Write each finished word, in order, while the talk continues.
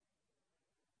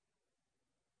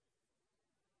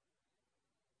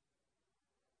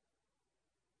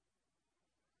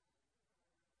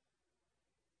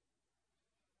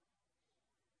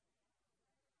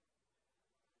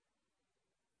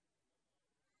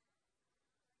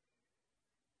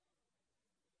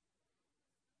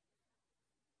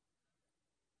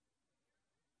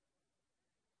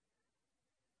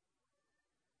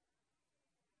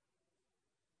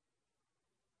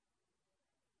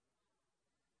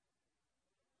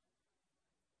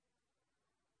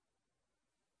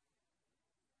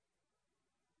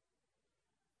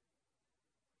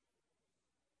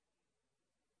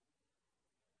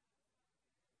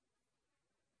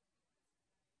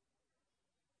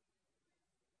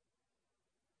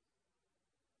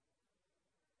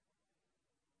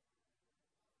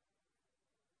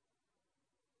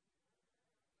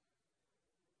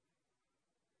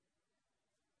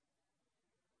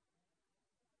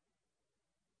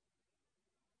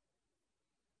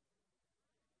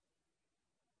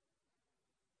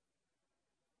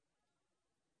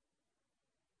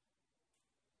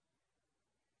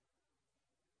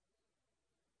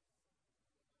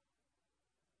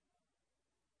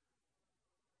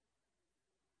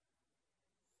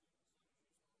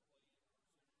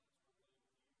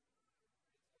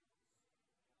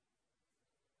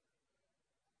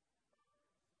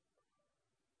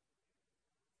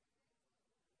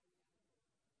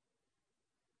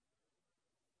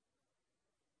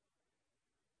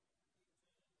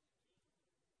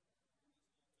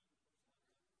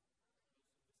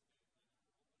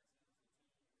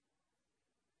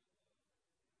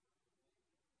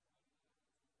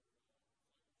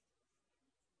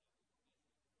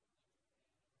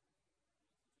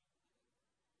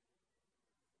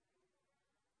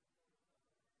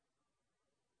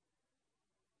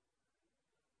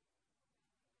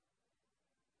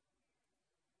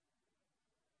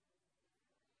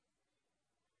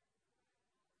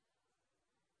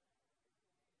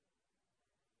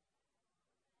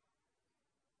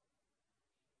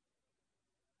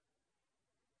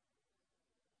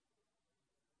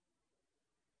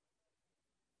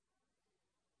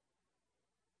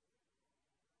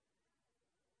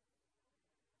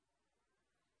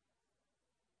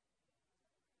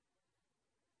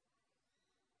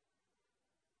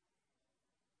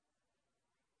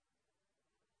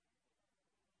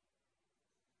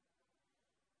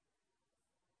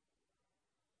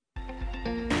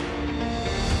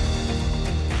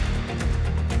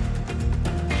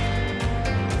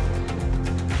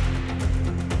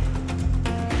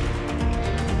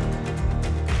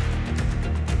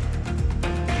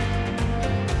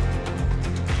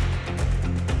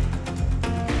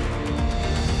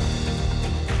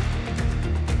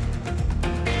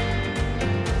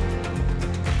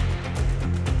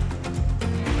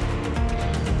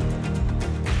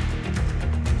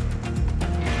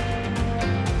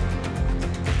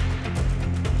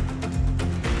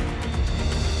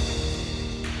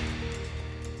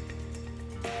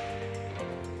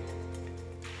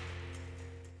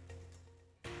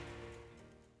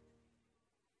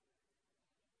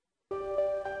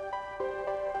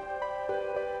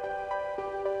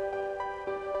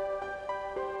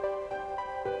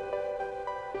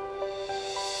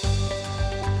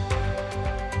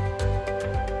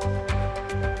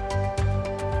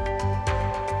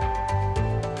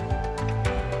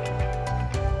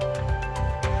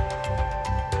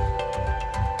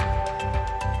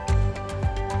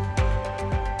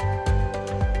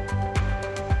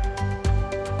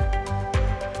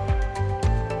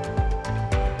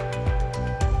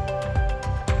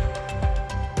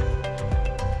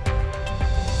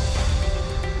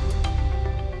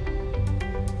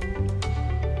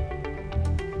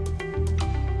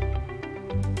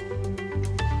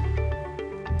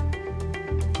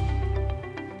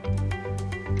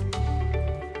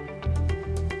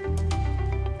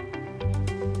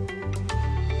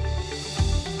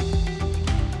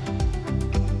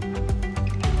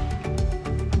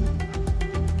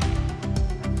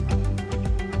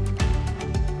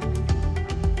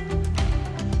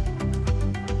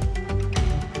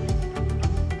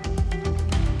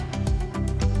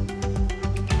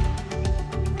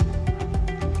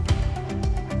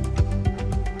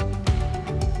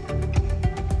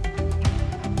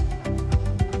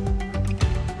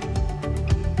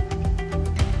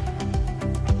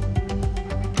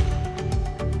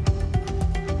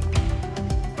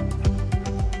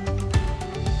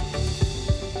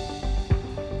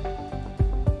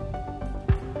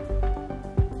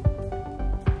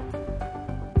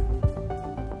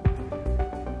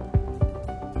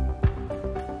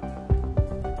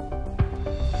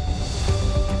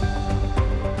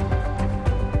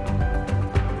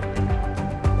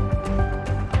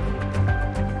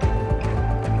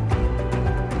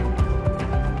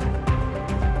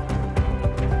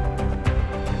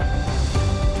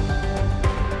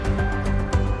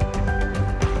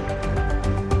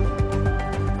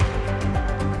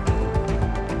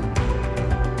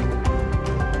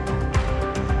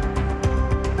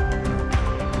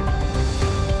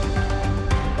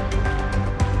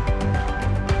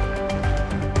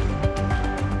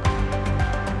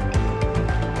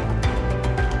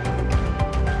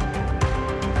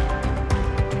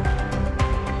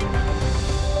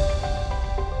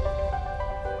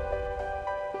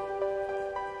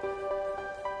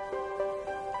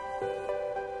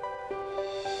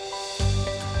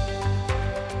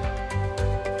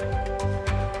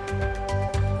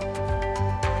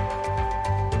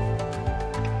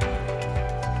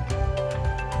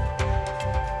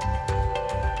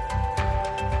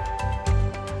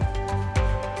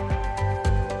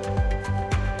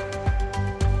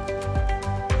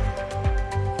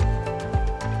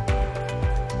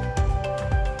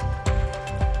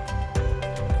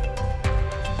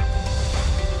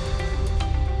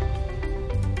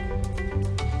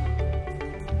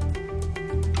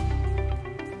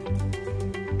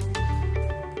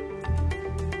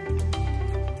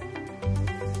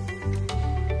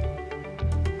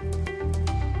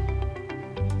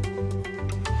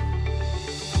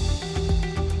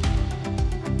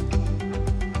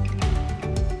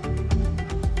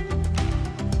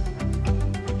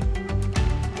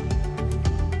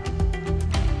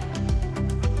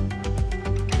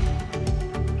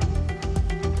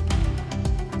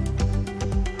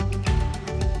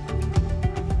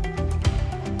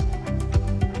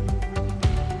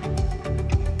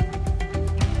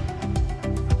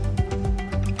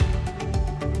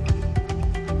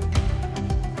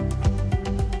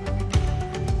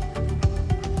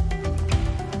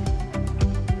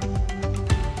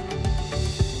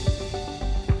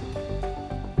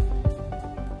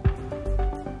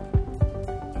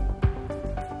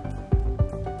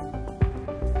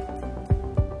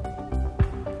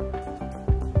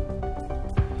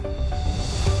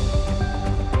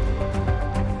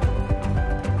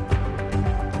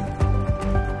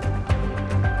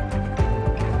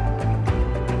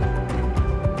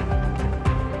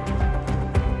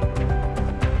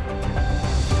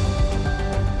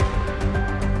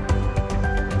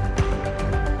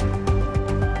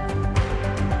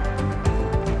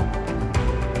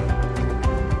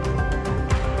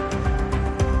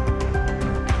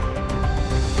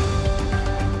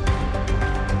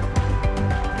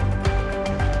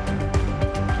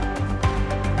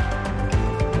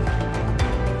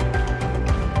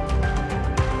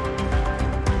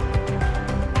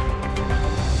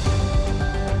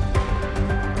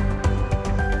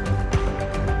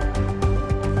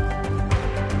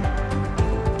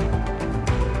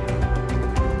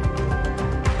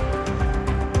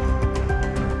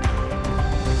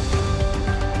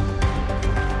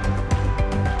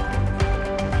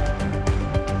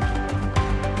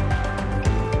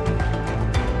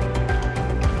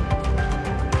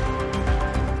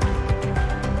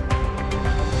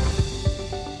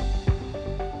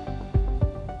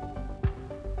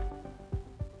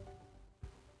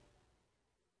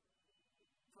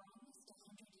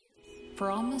For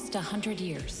almost 100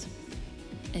 years,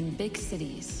 in big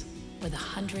cities with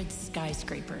 100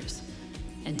 skyscrapers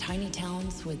and tiny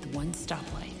towns with one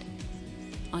stoplight,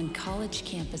 on college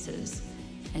campuses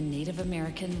and Native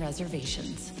American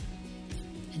reservations,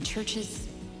 in churches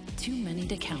too many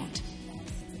to count,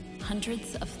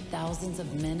 hundreds of thousands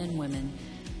of men and women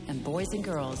and boys and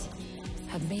girls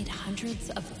have made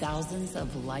hundreds of thousands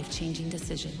of life-changing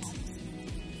decisions.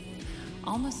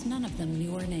 Almost none of them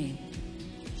knew her name,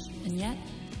 and yet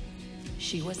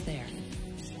she was there.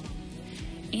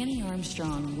 Annie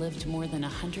Armstrong lived more than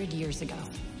 100 years ago.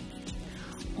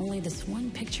 Only this one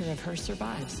picture of her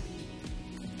survives.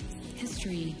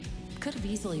 History could have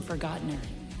easily forgotten her,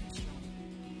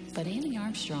 but Annie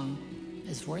Armstrong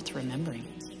is worth remembering.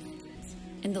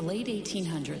 In the late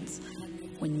 1800s,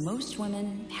 when most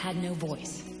women had no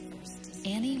voice,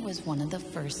 Annie was one of the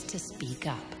first to speak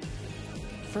up.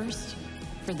 First,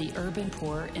 for the urban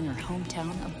poor in her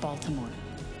hometown of Baltimore,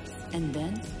 and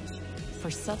then for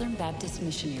Southern Baptist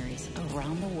missionaries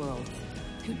around the world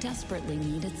who desperately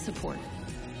needed support.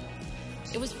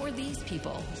 It was for these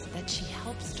people that she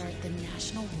helped start the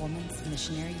National Women's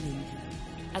Missionary Union.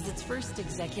 As its first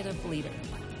executive leader,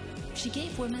 she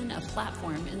gave women a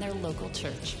platform in their local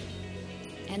church,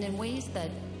 and in ways that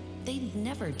they'd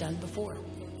never done before.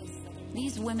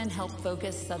 These women helped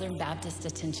focus Southern Baptist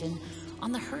attention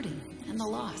on the hurting and the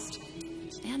lost,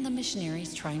 and the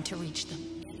missionaries trying to reach them.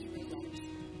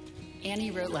 Annie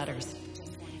wrote letters,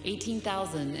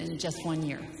 18,000 in just 1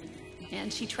 year,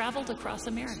 and she traveled across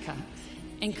America,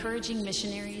 encouraging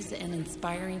missionaries and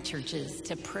inspiring churches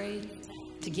to pray,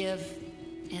 to give,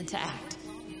 and to act.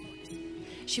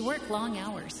 She worked long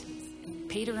hours,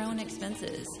 paid her own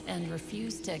expenses, and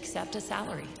refused to accept a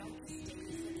salary.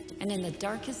 And in the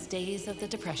darkest days of the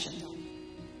Depression,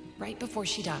 right before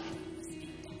she died,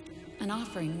 an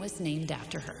offering was named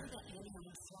after her.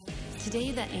 Today,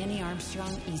 the Annie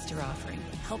Armstrong Easter offering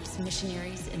helps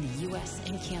missionaries in the U.S.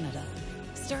 and Canada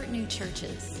start new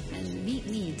churches and meet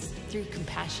needs through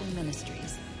compassion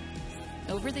ministries.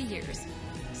 Over the years,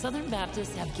 Southern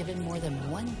Baptists have given more than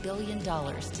 $1 billion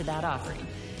to that offering,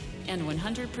 and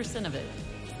 100% of it,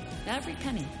 every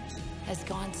penny, has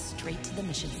gone straight to the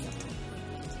mission field.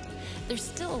 There's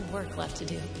still work left to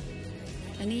do.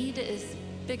 The need is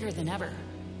bigger than ever.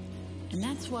 And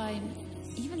that's why,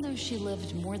 even though she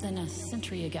lived more than a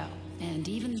century ago, and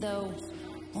even though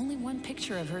only one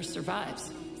picture of her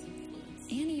survives,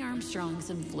 Annie Armstrong's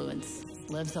influence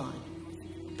lives on.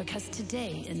 Because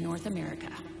today in North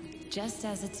America, just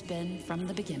as it's been from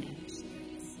the beginning,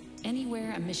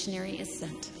 anywhere a missionary is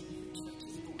sent,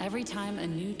 every time a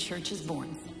new church is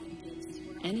born,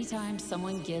 anytime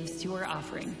someone gives to her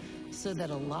offering so that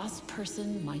a lost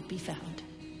person might be found,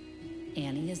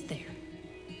 Annie is there.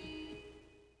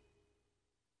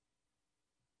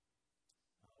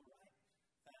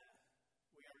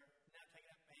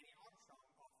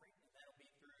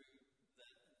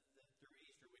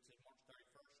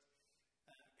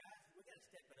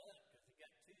 Step it up because we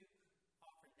got two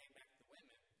offerings named after the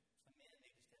women. Some men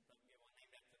need to step up and get one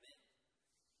named after them.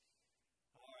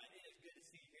 All right, it is good to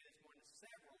see you here this morning.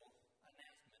 Several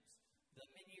announcements. The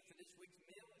menu for this week's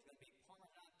meal is going to be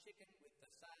Parmesan chicken with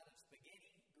a side of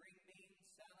spaghetti, green beans,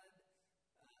 salad,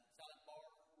 salad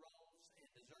bar, rolls, and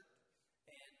dessert.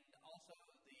 And also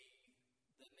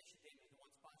the mission team is the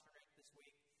one sponsoring it this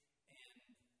week. And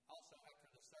also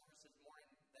after the service this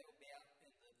morning, they will be out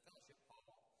in the fellowship hall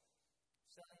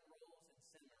selling rolls and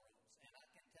cinnamon rolls. And I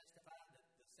can testify that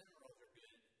the cinnamon rolls are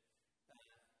good.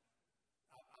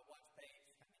 I watched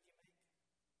Paige. How many did you make?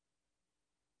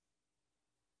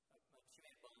 She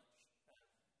made a bunch.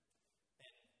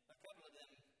 And a couple of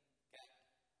them got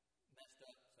messed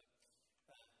up.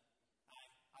 So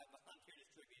I volunteered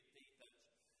to distribute those.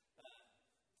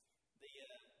 So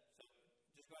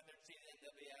just go out there and see them.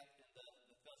 They'll be out in the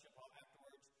fellowship hall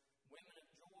afterwards. Women of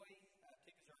Joy,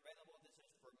 tickets are available. This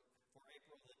is for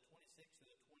April the 26th to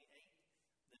the 28th.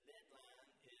 The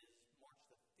deadline is March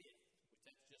the 5th, which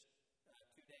that's just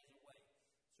 2 days away.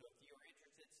 So if you're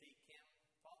interested, see Kim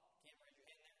Falk. Kim, raise your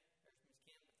hand there. There's Miss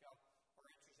Kim. If y'all are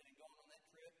interested in going on that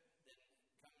trip, then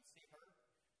come and see her.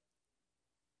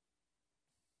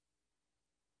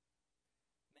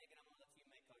 Megan, I'm going to let you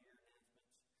make all your announcements.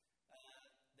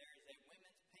 There is a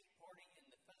women's paint party in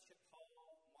the fellowship hall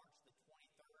March the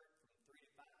 23rd from 3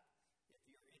 to 5. If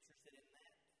you're interested in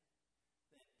that,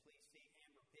 then please see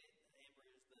Amber Pitt. Amber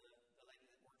is the lady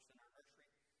that works in our nursery.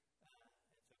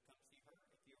 And so come see her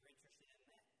if you're interested in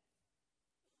that.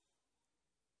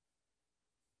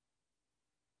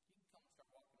 You can come and start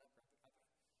walking up.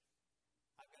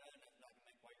 I've got other notes that I can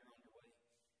make while you're on your way.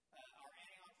 Our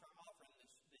Annie Armstrong offering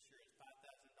this year is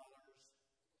 $5,000.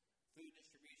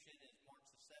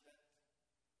 7th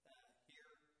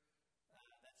here.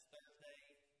 That's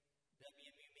Thursday.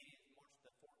 WMU meeting is March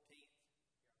the 14th.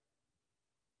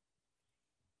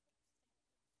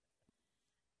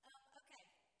 Okay.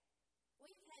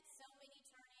 We've had so many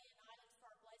turn-in items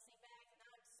for our blessing bags, and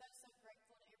I'm so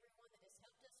grateful to everyone that has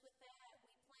helped us with that.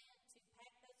 We plan to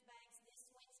pack those bags this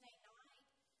Wednesday night.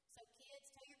 So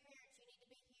kids, tell your parents you need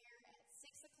to be here at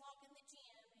 6 o'clock in the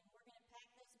gym, and we're going to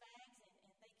pack those bags, and they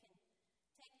can take them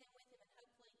with them and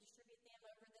hopefully distribute them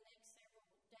over the next several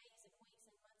days and weeks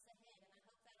and months ahead. And I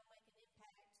hope that'll make an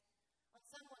impact on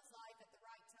someone's life at the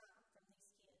right time from these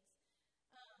kids.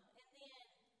 And then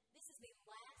this is the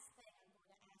last thing I'm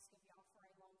going to ask of y'all for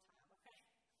a long time, okay?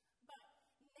 But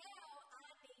now I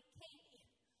need candy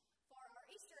for our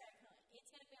Easter egg hunt. It's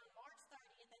going to be on March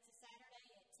 30th. That's a Saturday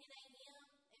at 10 a.m.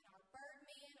 And our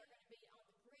birdmen are going to be on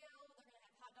the grill. They're going to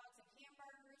have hot dogs and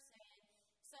hamburgers. And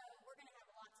so we're going to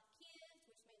have lots of kids,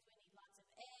 which means we need lots of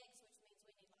eggs, which means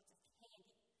we need lots of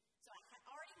candy. So I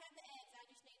already have the eggs. I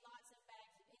just need lots of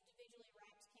bags of individually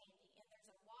wrapped candy. And there's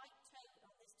a white tote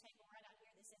on this table right out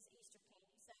here that says Easter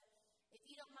candy. So if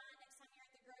you don't mind, next time you're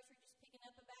at the grocery, just picking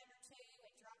up a bag or two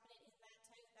and dropping it in that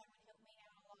tote, that would help me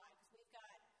out a lot. Because we've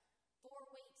got 4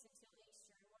 weeks until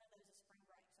Easter, and one of those is spring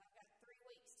break. So I've got 3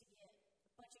 weeks to get a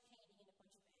bunch of candy and a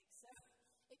bunch of eggs. So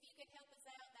if you could help us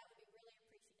out, that would be really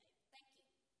appreciated. Thank you.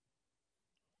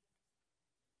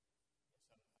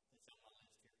 It's on my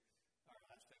list here. All right,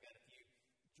 I've still got a few.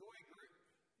 Joy Group,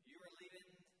 you are leaving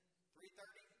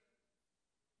 3:30?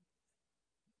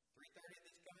 3:30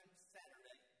 this coming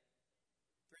Saturday.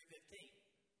 3:15.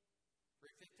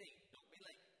 3:15. Don't be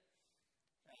late.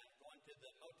 Going to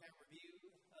the Motown Review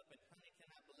up in Huntington,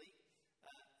 I believe.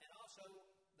 And also,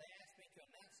 they asked me to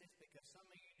announce this because some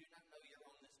of you do not know you're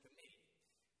on this committee.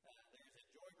 There's a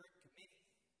Joy Group committee.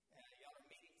 Y'all are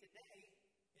meeting today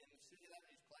in the City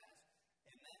Language class.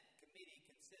 And that committee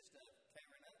consists of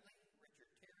Karen Utley,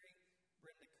 Richard Terry,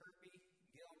 Brenda Kirby,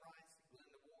 Gil Rice,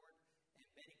 Glenda Ward, and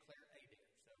Betty Claire Adair.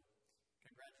 So,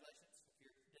 congratulations. If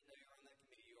you didn't know you were on that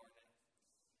committee, you are now.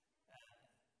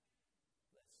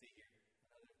 Let's see here.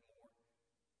 I know there's more.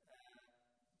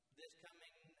 This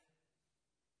coming,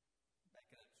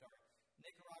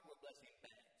 Nicaragua Blessing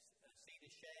Bags. Cena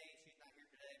Shea, she's not here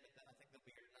today, but I think they'll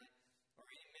be here tonight. Or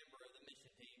any member of the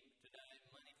mission team today,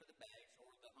 money for the bags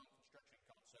or the home construction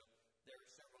cost. So there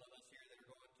are several of us here that are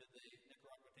going to the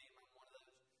Nicaragua team. I'm one of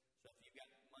those. So if you've got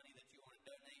money that you want to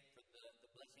donate for the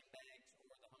blessing bags or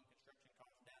the home construction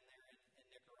cost down there in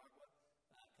Nicaragua,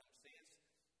 come see us.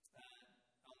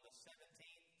 On the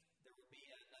 17th, there will be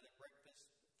another breakfast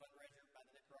fundraiser by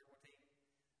the Nicaragua team,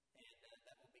 and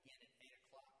that will begin at 8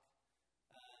 o'clock.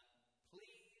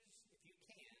 Please, if you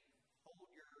can, hold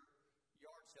your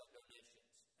yard sale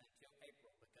donations until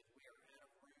April because we are out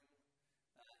of room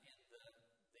in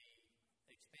the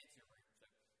expansion room. So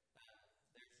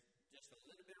there's just a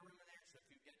little bit of room in there. So if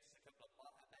you get just a couple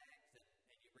of bags and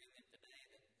you bring them today,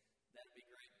 then that'd be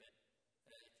great. But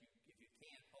if you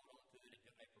can, hold on to it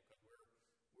until April because we're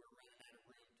running out of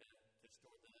room to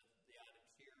store the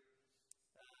items here.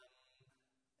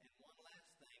 And one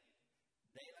last thing,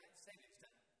 daylight savings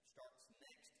time starts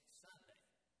next Sunday.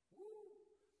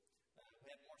 Woo! We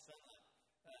have more sunlight.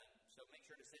 So make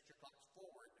sure to set your clocks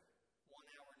forward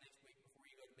 1 hour next week before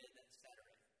you go to bed that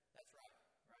Saturday. That's right,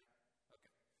 right?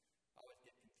 Okay. I always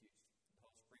get confused. The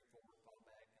whole spring forward, fall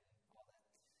back, and all that.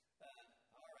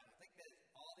 All right. I think that's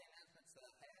all the announcements that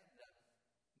I have. Did I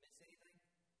miss anything?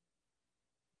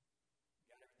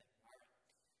 Got everything? All right.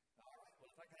 All right. Well,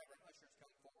 if I could have our ushers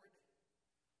come forward.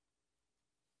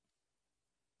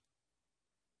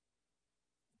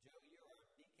 Joe, you're our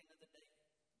deacon of the day.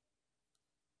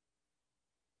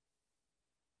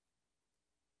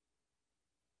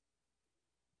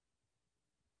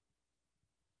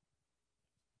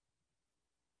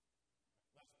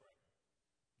 Let's pray.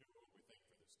 Dear Lord, we thank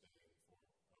you for this day and for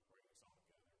bringing us all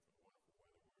together and for the wonderful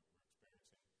weather we're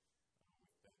experiencing. We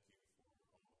thank you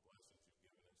for all the blessings you've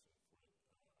given us and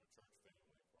for our church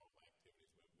family, for all the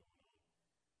activities we have going on.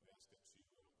 We ask that you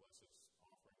bless this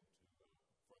offering to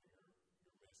further your mission to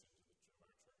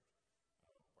our church.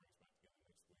 Bring us back together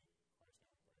next week. In Christ's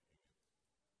name we pray.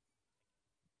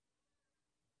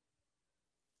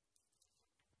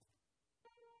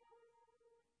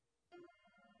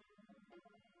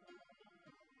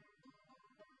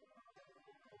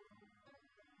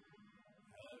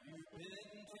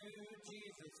 Amen. Have you been to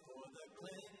Jesus for the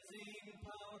cleansing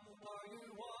power? Are you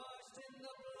washed in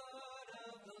the blood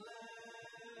of the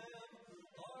Lamb?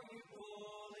 Are you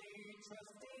fully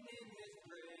trusting in His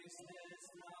grace this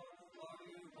hour? Are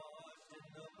you washed in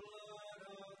the blood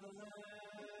of the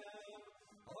Lamb?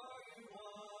 Are you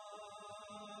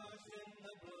washed?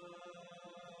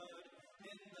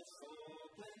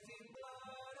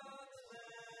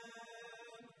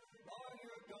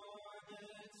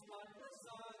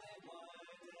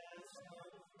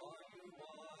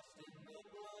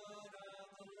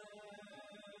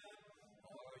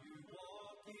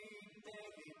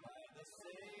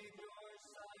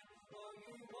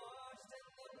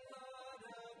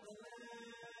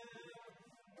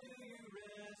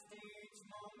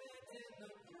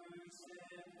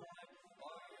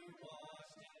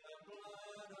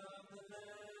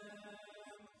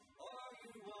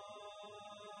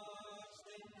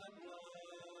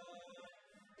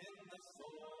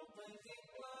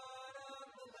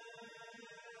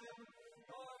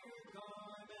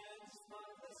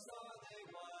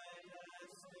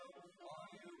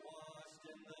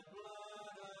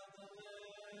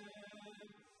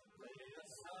 Lay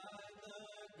aside the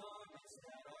garments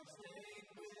that are stained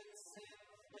with sin,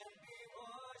 and be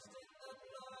washed in the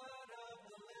blood of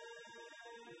the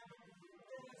Lamb.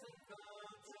 There's a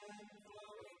fountain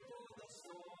flowing for the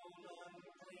soul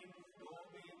unclean. Go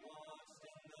be washed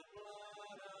in the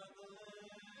blood of the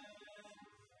Lamb.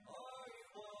 Are you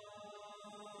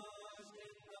washed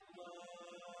in the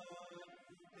blood,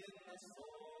 in the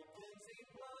soul-cleansing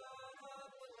blood of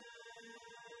the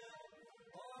Lamb?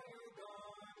 Are your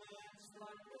garments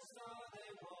like the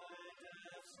starry white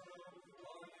as snow?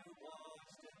 Are you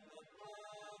washed in the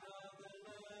blood of the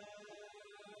Lamb?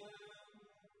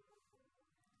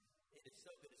 It is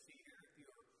so good to see you here. If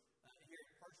you're here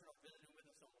in person or visiting with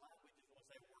us online, we just want to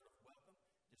say a word of welcome.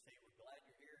 Just say we're glad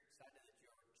you're here, excited that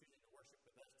you're choosing to worship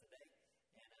with us today.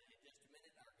 And in just a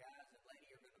minute, our guys and lady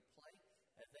are going to play.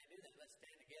 As they do that, let's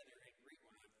stand together and greet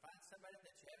one another. Find somebody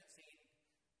that you haven't seen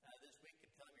this week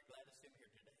and tell them you're glad to see them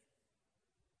here today.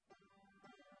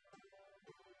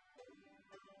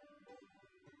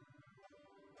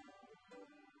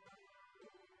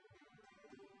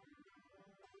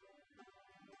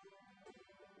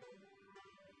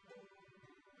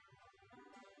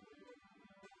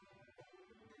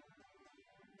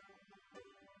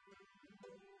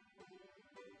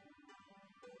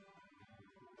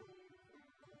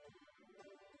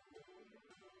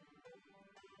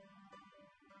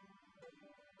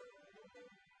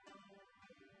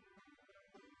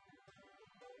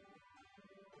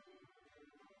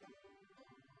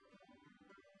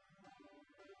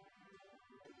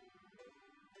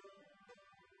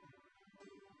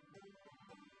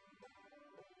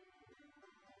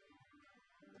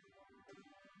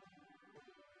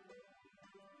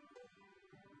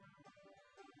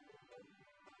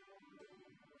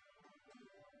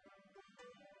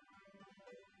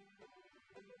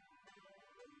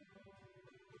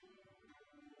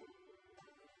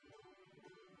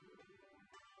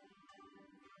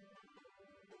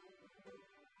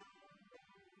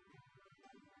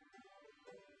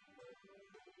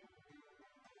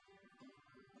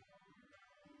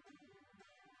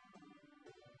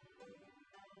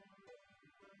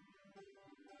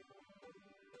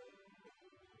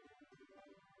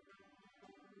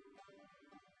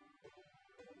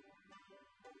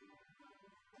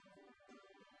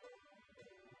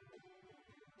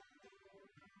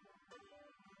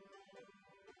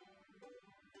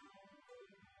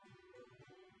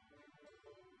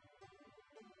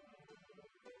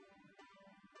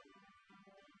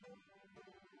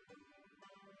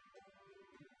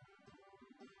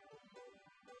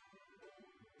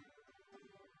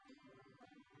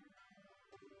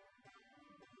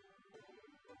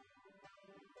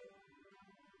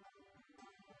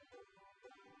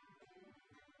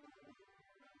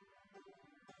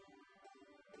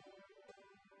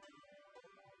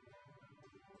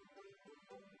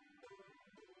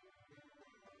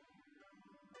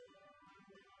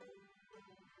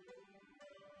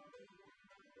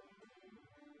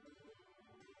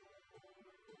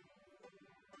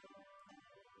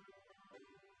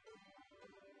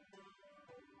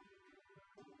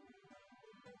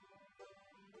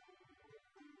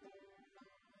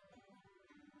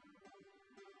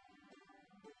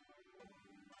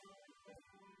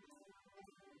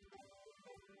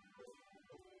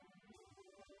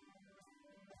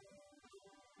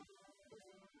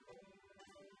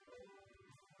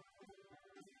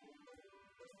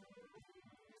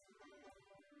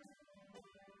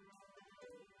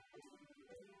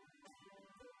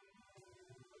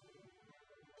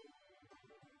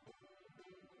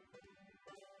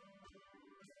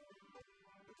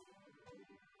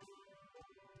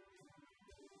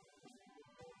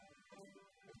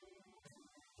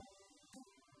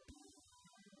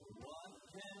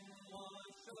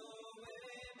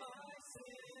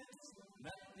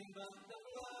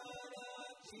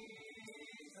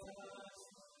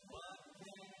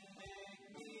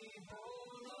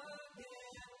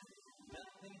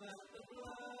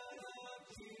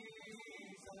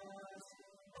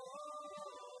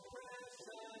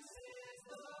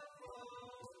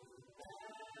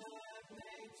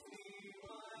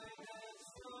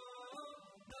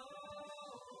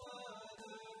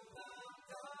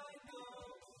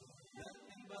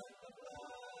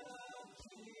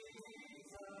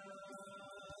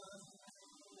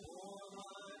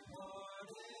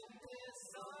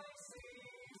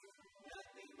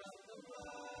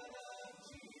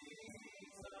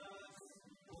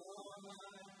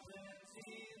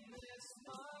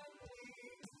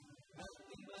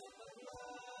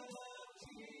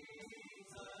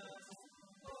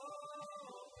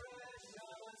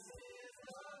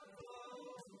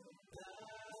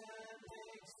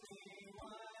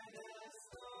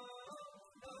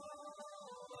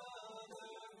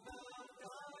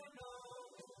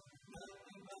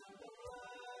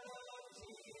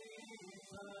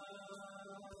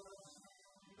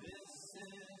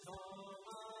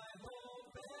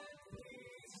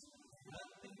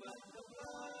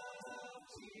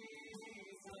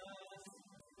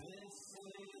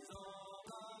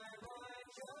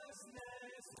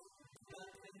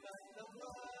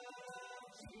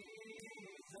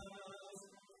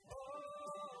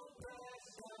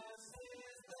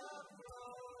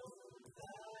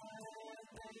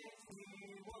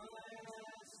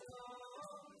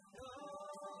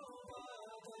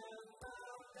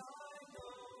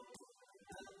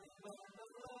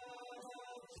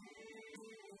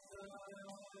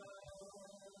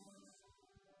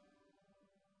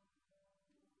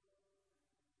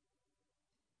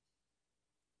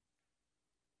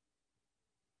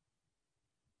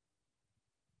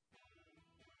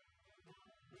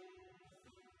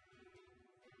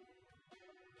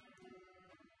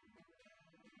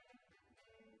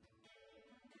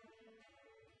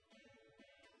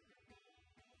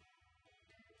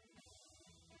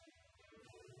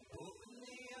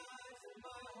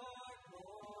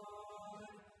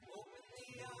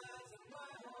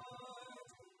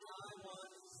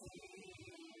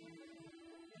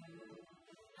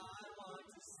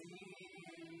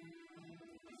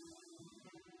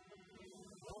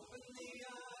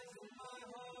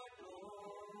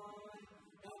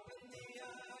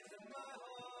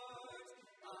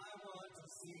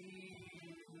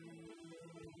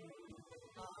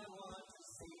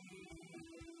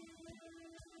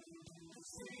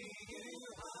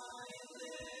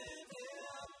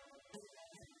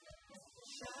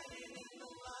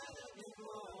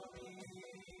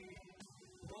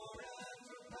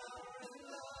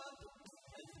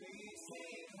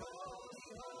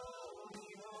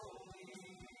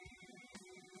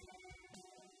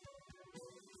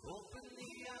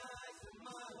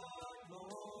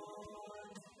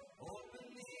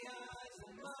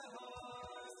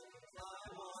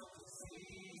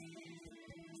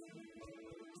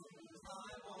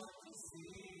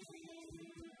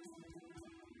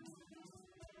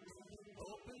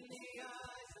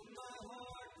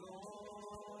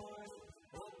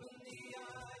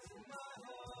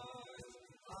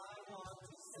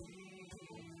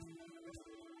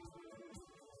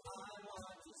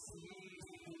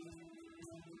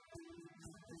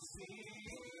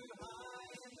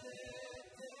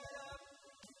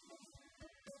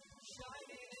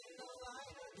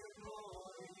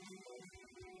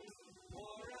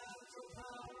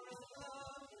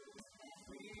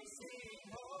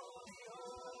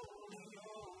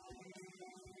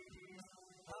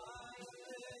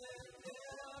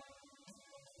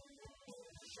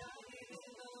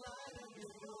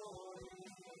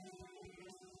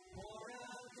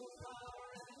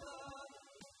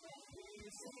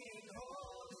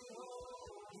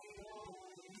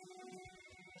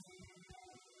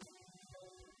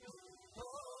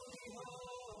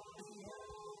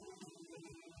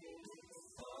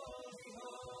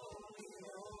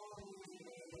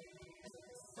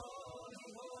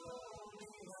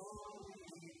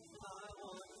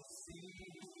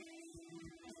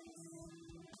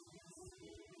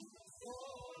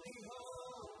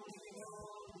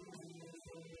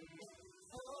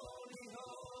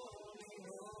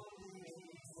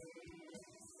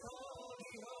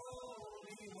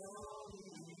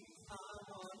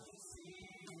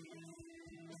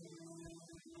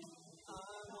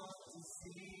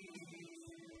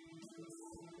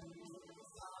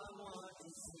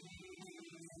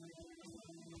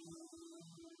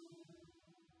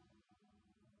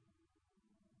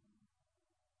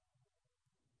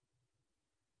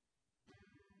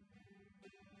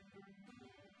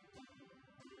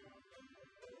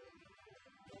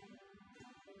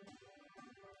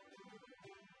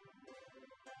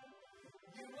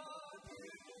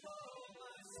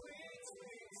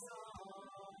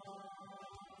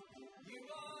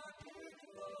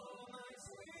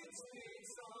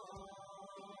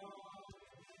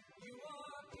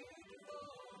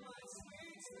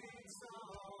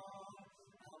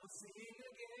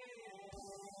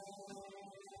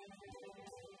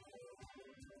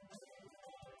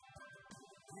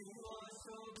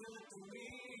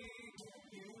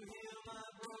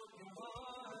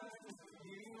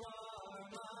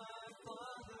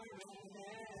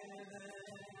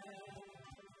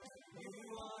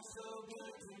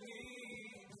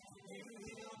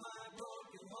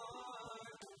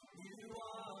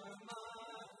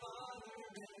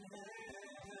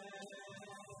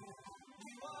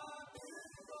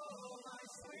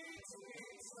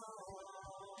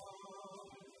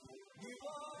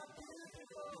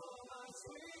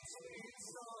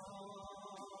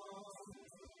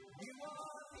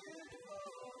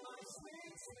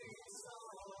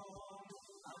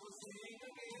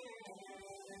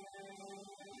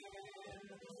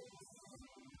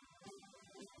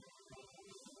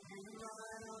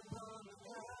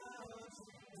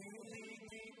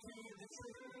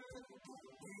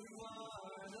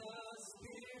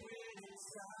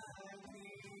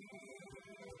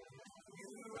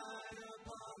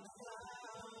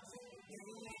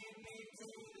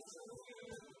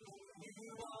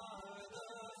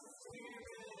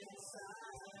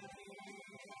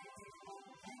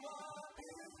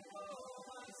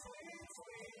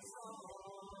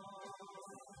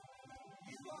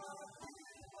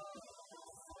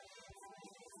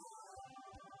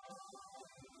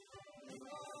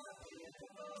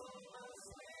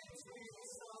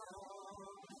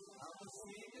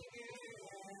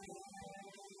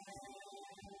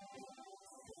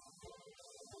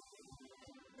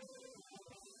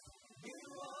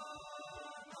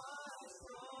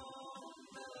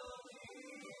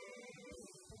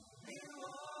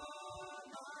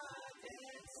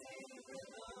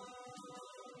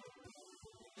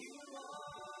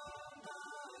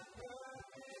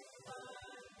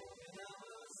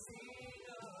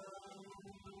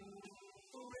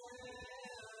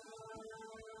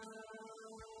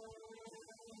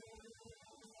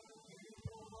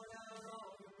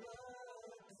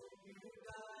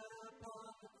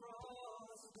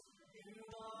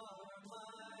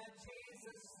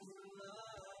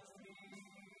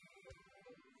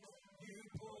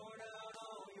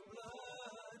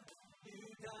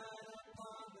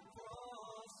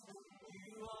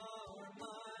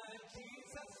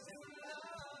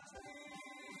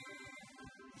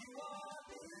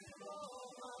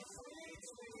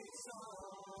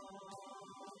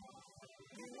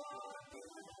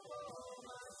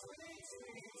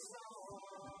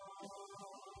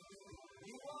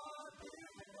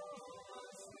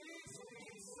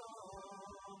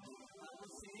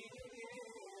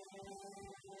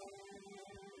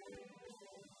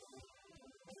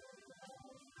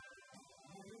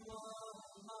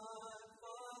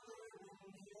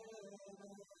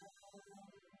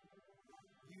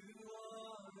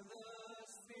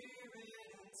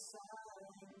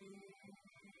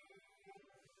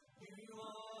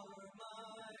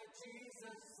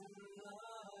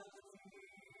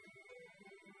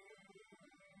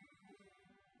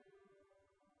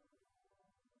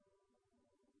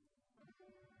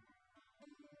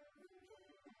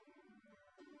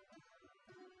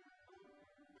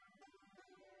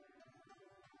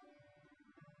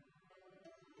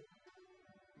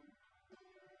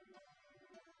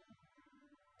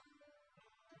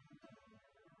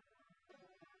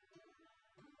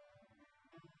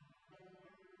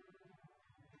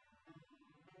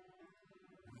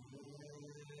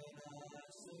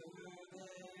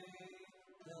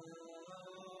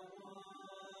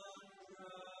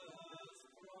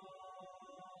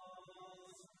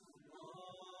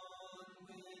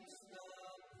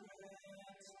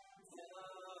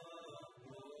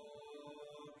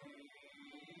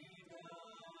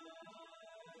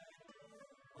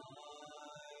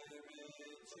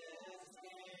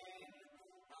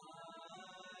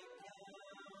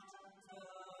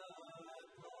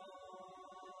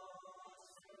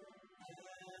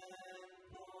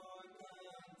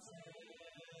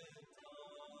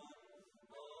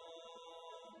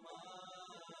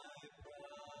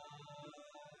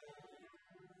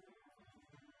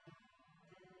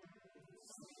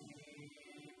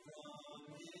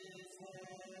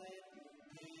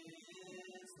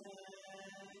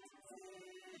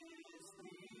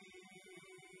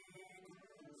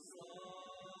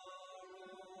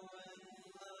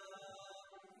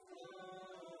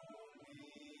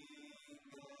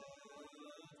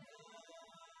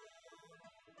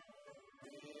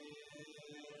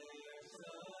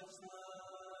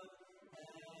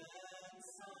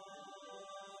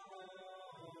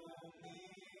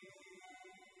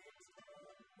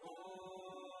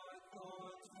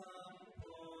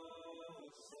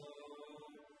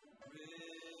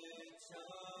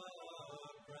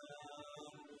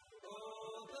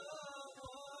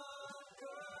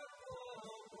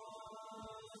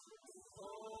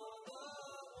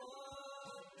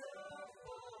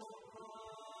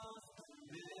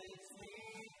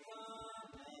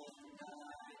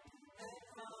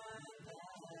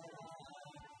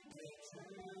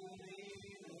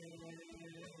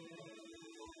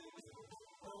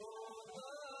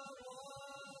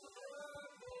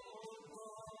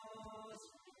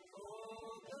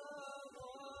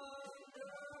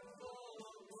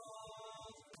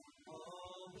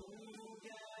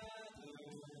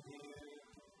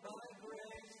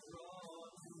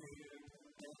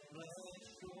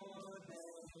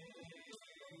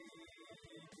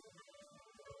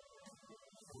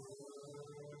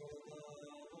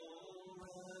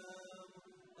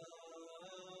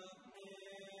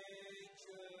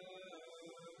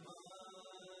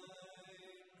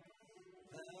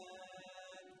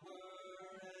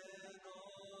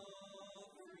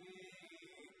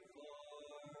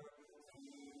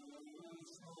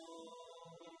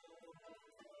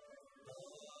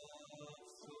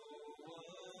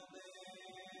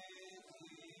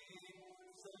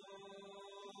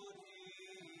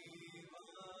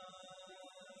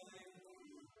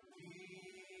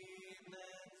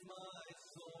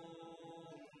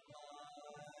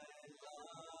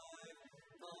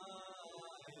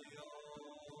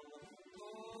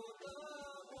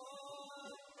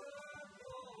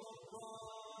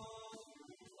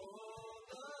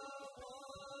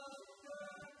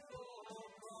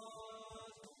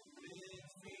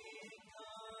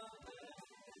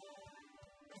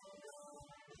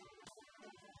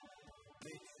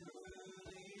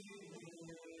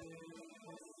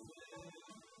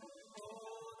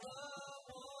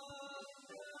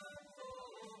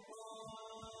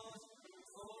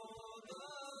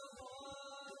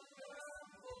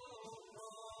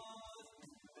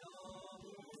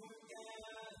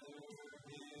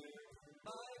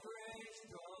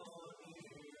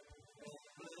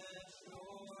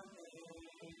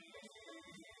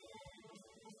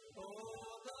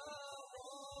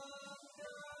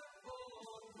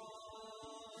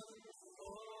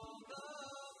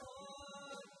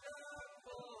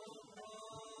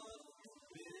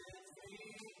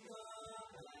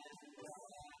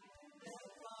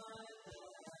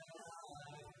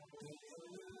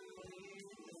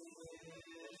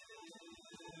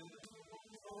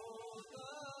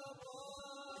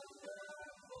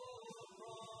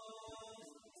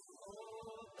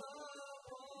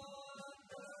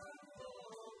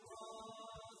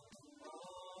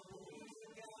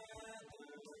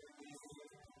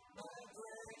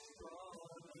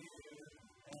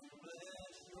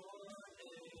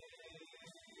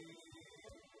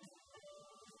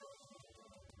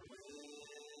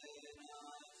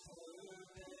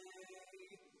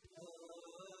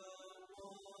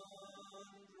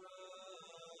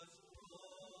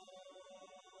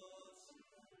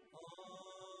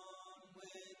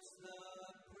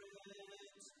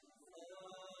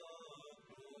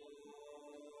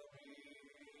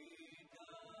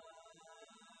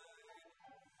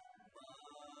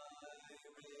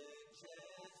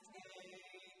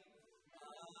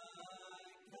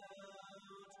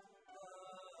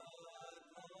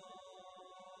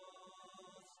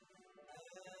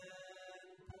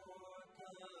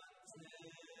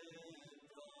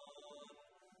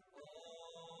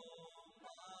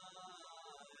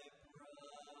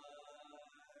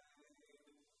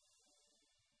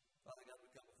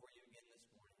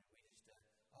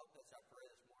 That's our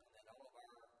prayer this morning, that all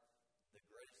of the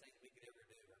greatest things we could ever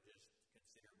do are just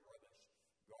considered rubbish,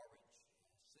 garbage,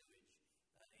 sewage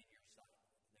in your sight.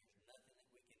 There's nothing that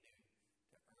we can do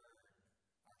to earn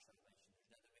our salvation.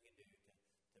 There's nothing we can do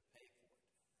to pay for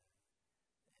it.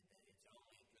 And it's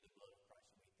only through the blood of Christ.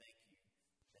 And we thank you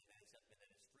that that is something that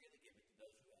is freely given to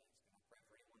those who ask. And I pray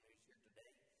for anyone who's here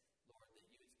today, Lord, that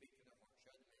you would speak to their heart,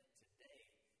 show them that today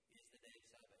is the day of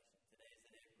salvation. Today is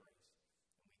the day of grace.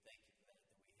 And we thank you for that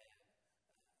we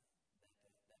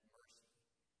have that mercy,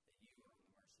 that you are on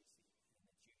the mercy seat, and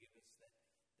that you give us that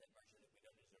mercy that we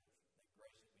don't deserve, that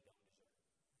grace that we don't deserve,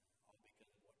 all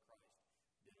because of what Christ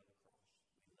did on the cross.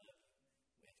 We love you.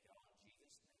 We ask you all in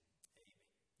Jesus' name. Amen.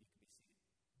 You can be seated.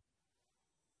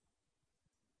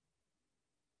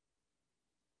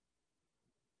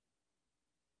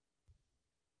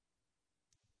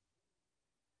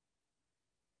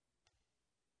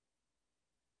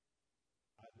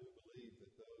 I do believe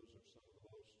that those are some of the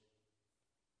most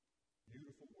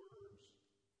beautiful words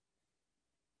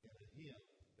in a hymn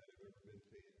that have ever been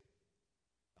penned.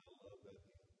 I love that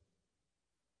hymn.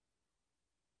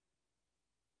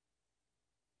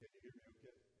 Can you hear me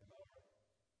okay? Am I all right?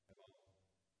 Am I on?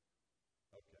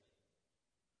 Okay.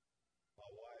 My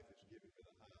wife is giving me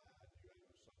the high. I knew that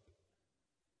was something.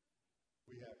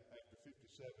 We have, after 57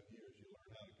 years, you learn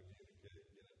how to communicate,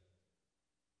 you know.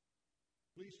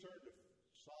 Please turn to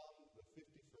Psalm, the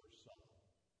 51st Psalm.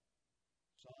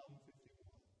 Psalm 51.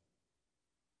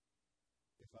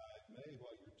 If I may,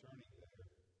 while you're turning there,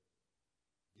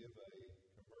 give a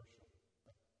commercial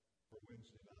for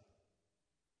Wednesday night.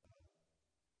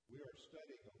 We are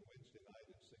studying on Wednesday night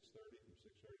at 6:30, from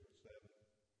 6:30 to 7,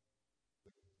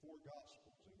 the four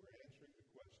Gospels, and we're answering the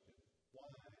question,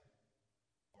 why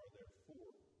are there four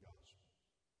Gospels?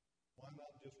 Why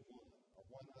not just one? Or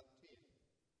why not 10?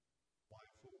 Why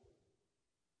four?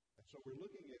 And so we're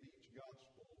looking at each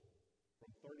Gospel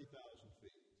from 30,000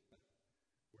 feet.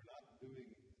 We're not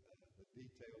doing the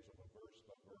details of a verse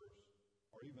by verse,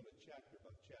 or even a chapter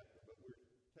by chapter, but we're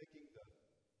taking the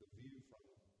view from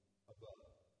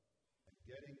above and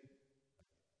getting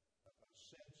a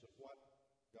sense of what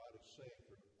God is saying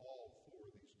through all four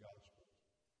of these Gospels.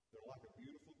 They're like a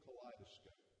beautiful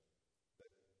kaleidoscope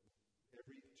that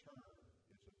every turn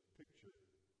is a picture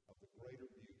of the greater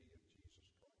beauty of Jesus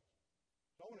Christ.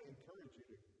 So I want to encourage you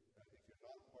to, if you're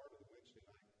not a part of the Wednesday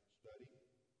night study,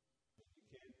 you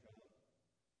can come.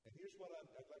 And here's what I'd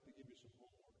like to give you some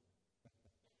homework.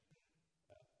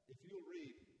 If you'll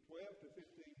read 12 to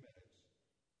 15 minutes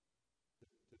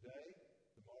today,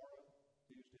 tomorrow,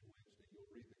 Tuesday, and Wednesday, you'll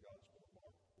read the Gospel of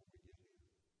Mark before we get here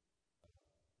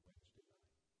Wednesday night.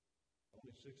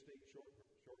 Only 16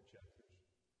 short chapters,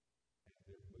 and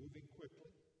they're moving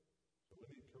quickly. So let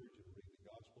me encourage you to read the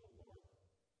Gospel of Mark,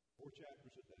 4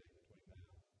 chapters a day between now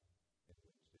and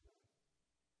Wednesday night.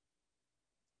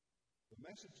 The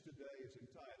message today is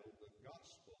entitled, The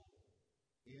Gospel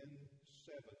in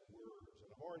 7 Words. And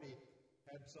I've already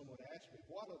had someone ask me,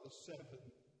 what are the 7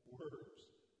 words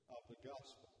of the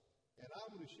Gospel? And I'm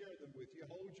going to share them with you.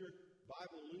 Hold your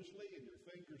Bible loosely and your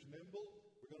fingers nimble.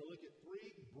 We're going to look at 3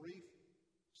 brief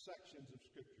sections of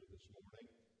Scripture this morning.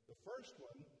 The first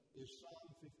one is Psalm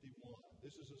 51.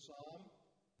 This is a psalm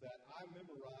that I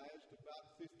memorized about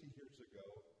 50 years ago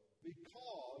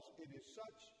because it is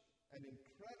such an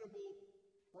incredible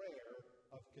prayer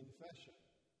of confession.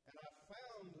 And I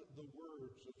found the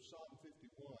words of Psalm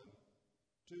 51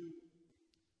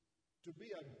 to be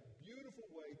a beautiful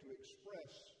way to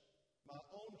express my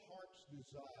own heart's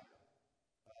desire.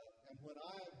 And when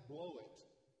I blow it,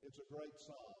 it's a great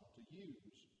psalm to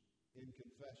use in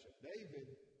confession.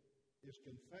 David is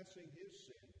confessing his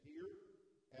sin here,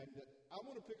 and I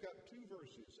want to pick up 2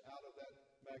 verses out of that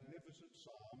magnificent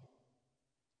psalm,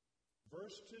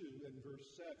 verse 2 and verse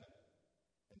 7.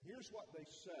 And here's what they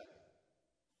say.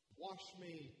 Wash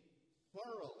me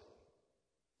thoroughly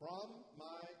from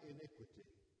my iniquity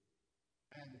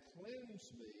and cleanse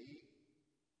me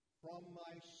from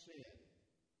my sin.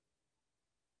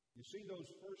 You see those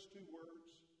first 2 words?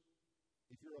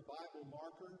 If you're a Bible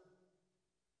marker,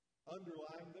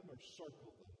 underline them or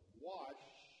circle them. Wash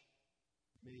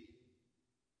me.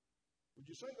 Would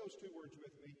you say those 2 words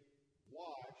with me?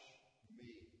 Wash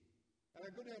me. And I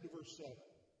go down to verse 7.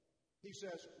 He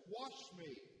says, wash me,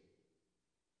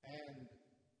 and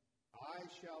I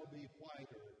shall be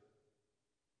whiter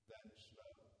than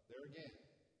snow. There again.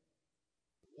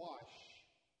 Wash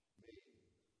me.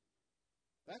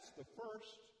 That's the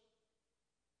first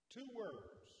 2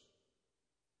 words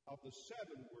of the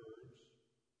 7 words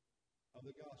of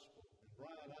the gospel. And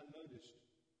Brian, I noticed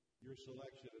your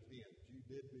selection of hymns. You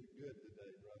did me good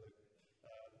today, brother.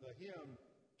 The hymn,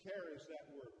 carries that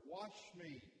word, wash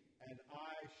me, and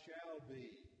I shall be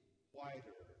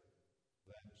whiter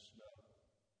than snow.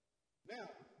 Now,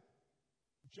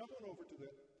 jump on over to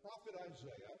the prophet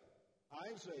Isaiah,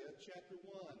 Isaiah chapter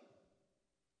 1.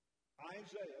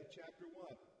 Isaiah chapter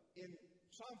 1. In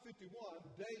Psalm 51,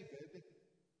 David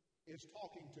is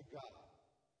talking to God.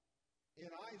 In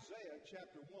Isaiah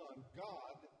chapter 1,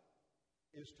 God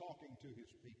is talking to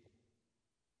his people.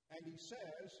 And he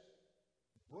says,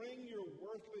 bring your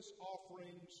worthless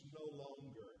offerings no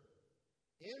longer.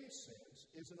 Incense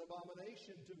is an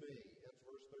abomination to me. That's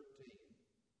verse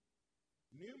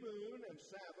 13. New moon and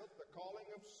Sabbath, the calling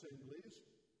of assemblies.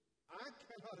 I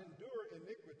cannot endure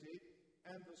iniquity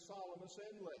and the solemn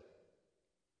assembly.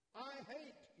 I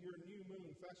hate your new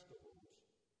moon festivals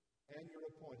and your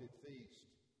appointed feast.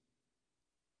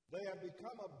 They have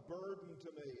become a burden to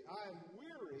me. I am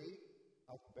weary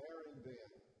of bearing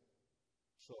them.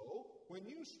 So, when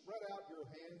you spread out your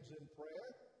hands in prayer,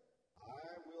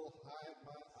 I will hide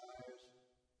my eyes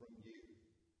from you.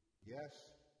 Yes,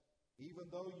 even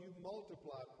though you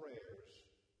multiply prayers,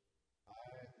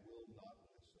 I will not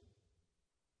listen.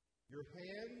 Your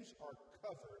hands are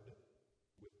covered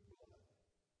with blood.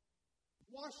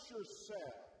 Wash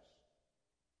yourselves.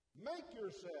 Make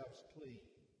yourselves clean.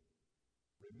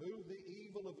 Remove the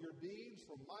evil of your deeds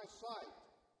from my sight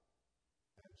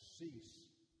and cease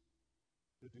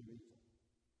to do evil.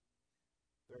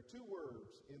 There are two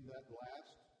words in that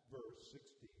last verse,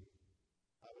 16.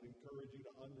 I would encourage you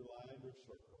to underline or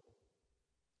circle.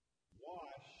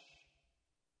 Wash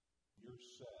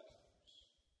yourselves.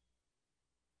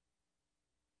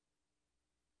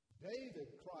 David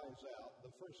cries out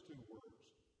the first two words,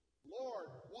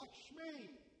 Lord, wash me.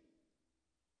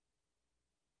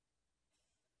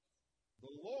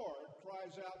 The Lord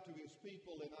cries out to his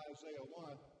people in Isaiah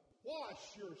 1, wash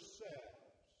yourselves.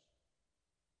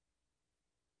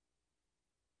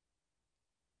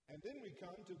 And then we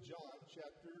come to John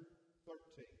chapter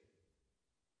 13.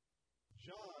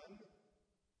 John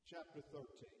chapter 13.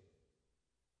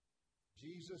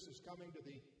 Jesus is coming to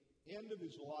the end of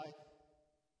his life.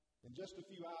 In just a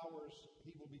few hours,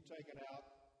 he will be taken out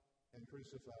and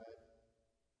crucified.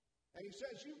 And he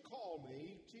says, you call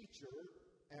me teacher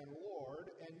and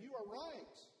Lord, and you are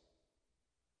right,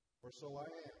 for so I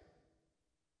am.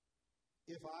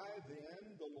 If I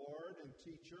then, the Lord and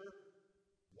teacher,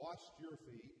 washed your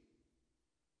feet,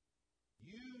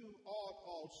 you ought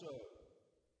also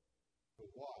to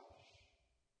wash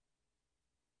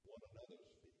one another's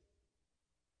feet.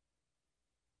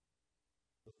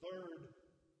 The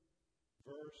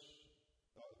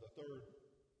third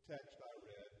text I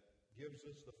read gives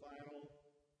us the final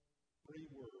three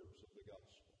words of the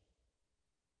gospel.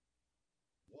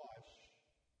 Wash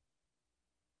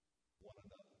one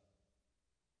another.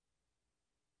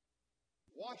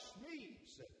 Wash me,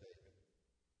 said David.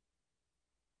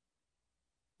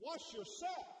 Wash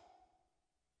yourself,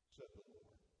 said the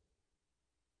Lord.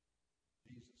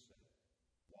 Jesus said,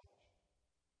 wash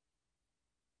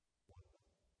one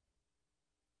another.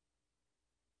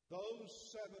 Those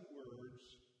 7 words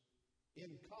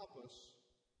encompass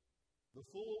the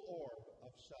full orb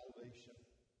of salvation.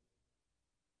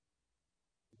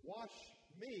 Wash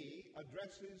me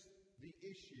addresses the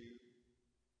issue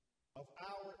of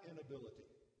our inability.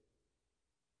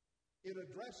 It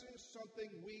addresses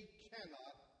something we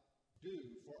cannot do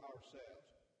for ourselves,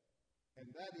 and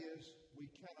that is, we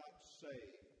cannot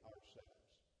save ourselves.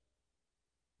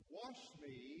 Wash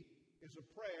me is a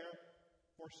prayer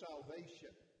for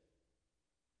salvation.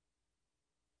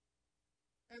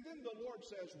 And then the Lord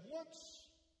says, once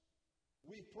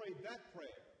we prayed that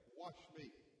prayer, wash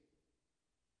me,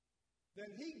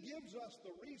 then he gives us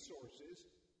the resources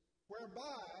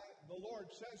whereby the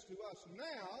Lord says to us,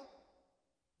 now,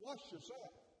 wash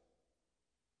yourself.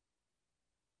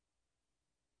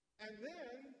 And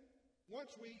then,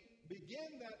 once we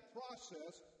begin that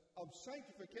process of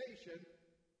sanctification,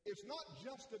 it's not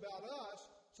just about us,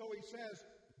 so he says,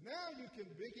 now you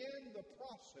can begin the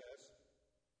process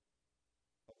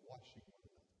of washing one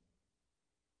another.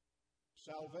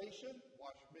 Salvation,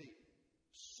 wash me.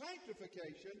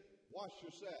 Sanctification, wash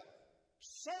yourself.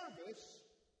 Service,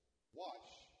 wash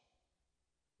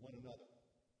one another.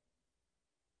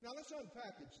 Now let's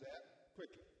unpackage that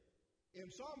quickly. In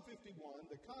Psalm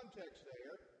 51, the context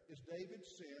there is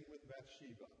David's sin with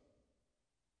Bathsheba.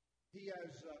 He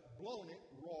has blown it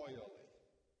royally.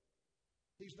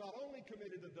 He's not only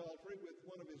committed adultery with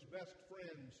one of his best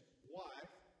friend's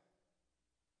wife,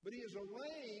 but he has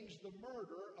arranged the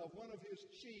murder of one of his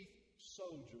chief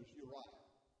soldiers, Uriah.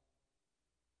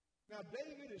 Now,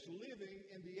 David is living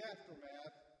in the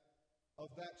aftermath of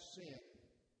that sin.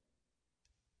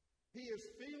 He is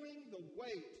feeling the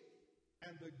weight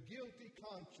and the guilty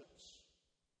conscience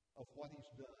of what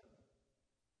he's done.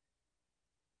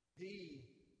 He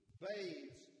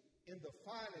bathes in the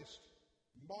finest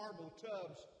marble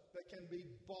tubs that can be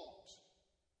bought.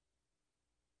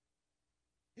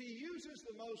 He uses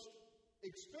the most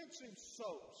expensive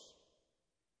soaps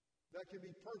that can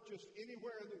be purchased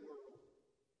anywhere in the world.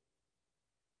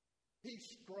 He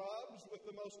scrubs with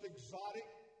the most exotic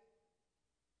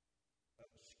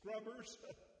scrubbers,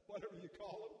 whatever you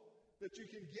call them, that you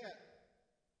can get.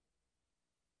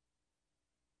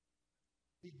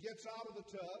 He gets out of the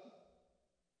tub,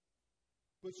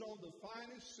 puts on the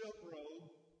finest silk robe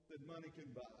that money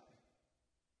can buy.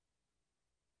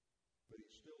 But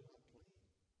he's still not clean.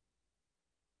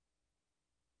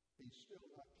 He's still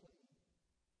not clean.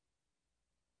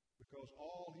 Because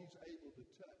all he's able to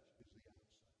touch is the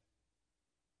outside.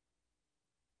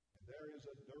 And there is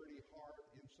a dirty heart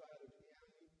inside of him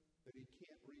that he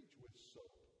can't reach with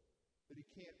soap, that he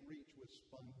can't reach with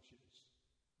sponges,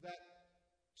 that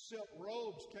silk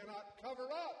robes cannot cover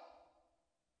up.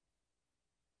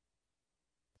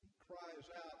 He cries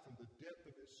out from the depth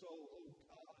of his soul, "Oh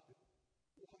God,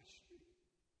 wash me.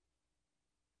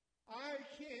 I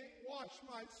can't wash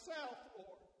myself,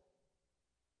 Lord."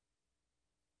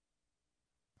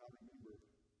 I remember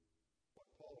what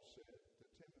Paul said to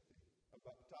Timothy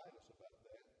about Titus about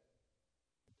that.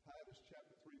 In Titus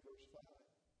chapter 3, verse 5,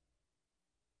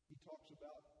 he talks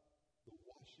about the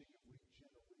washing of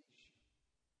regeneration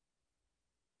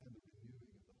and the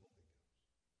renewing of the Holy Ghost.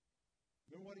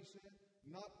 Remember what he said?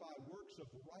 Not by works of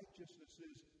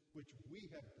righteousnesses which we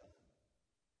have done,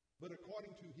 but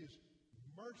according to his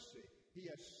mercy, he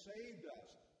has saved us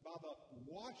by the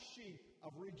washing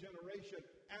of regeneration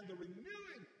and the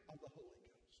renewing of the Holy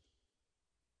Ghost.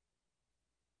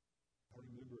 I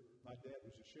remember my dad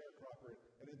was a sharecropper,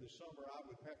 and in the summer I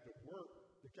would have to work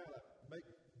to kind of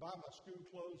buy my school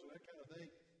clothes and that kind of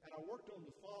thing. And I worked on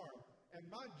the farm, and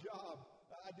my job,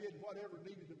 I did whatever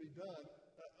needed to be done,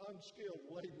 unskilled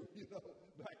labor,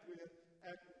 back then.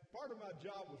 And part of my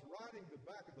job was riding the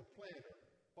back of the planter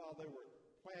while they were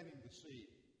planting the seed.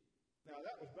 Now,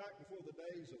 that was back before the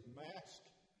days of masks,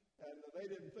 and they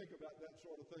didn't think about that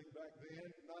sort of thing back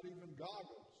then, not even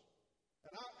goggles.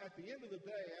 And at the end of the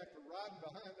day, after riding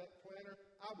behind that planter,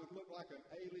 I would look like an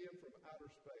alien from outer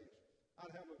space.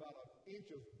 I'd have about an inch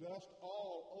of dust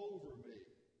all over me.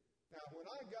 Now, when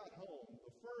I got home,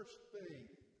 the first thing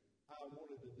I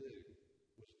wanted to do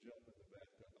was jump in the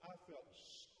bathtub. I felt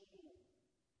so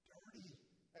dirty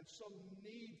and so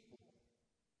needful.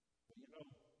 But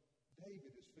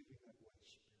David is feeling that way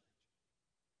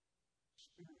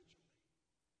spiritually.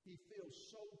 He feels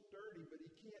so dirty, but he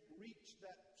can't reach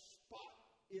that spot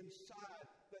inside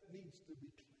that needs to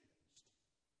be cleansed.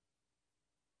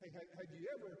 Hey, have you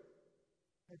ever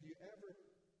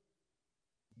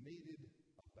needed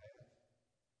a bath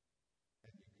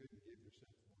and you couldn't give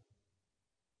yourself one?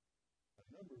 A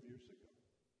number of years ago,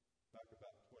 back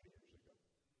about 20 years ago,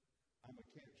 I'm a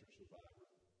cancer survivor.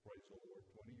 Praise the Lord.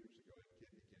 20 years ago, I had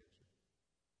kidney cancer.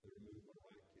 They removed my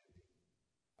right kidney.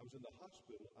 I was in the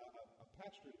hospital. I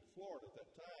pastored in Florida at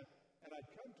that time, and I'd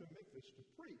come to Memphis to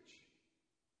preach.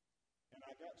 And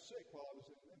I got sick while I was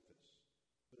in Memphis.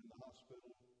 But in the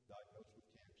hospital, diagnosed with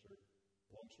cancer.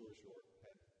 Long story short,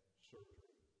 had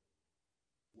surgery.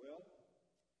 Well,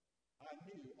 I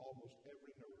knew almost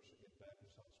every nurse in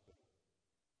Baptist Hospital.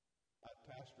 I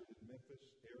pastored in Memphis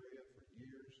area for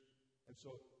years. And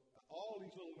so all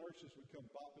these little nurses would come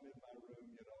bopping in my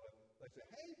room, and they'd say,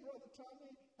 "Hey, Brother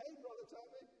Tommy. Hey, Brother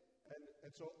Tommy."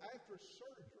 And so after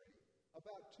surgery,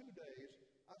 about 2 days,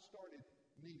 I started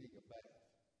needing a bath.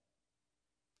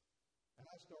 And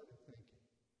I started thinking,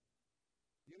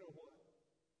 you know what?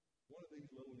 One of these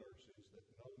little nurses that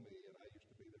know me, and I used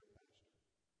to be their pastor,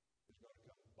 is going to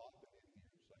come bopping in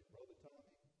here and say, "Brother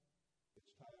Tommy,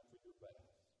 it's time for your bath."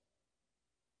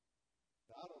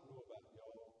 Now, I don't know about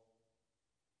y'all,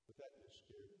 but that just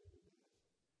scared me to death.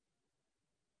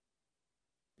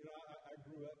 I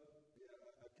grew up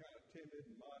kind of timid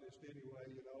and modest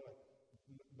anyway,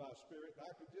 by spirit. And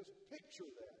I could just picture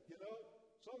that,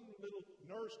 some little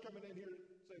nurse coming in here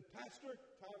saying, "Pastor,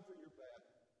 time for your bath."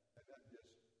 And that just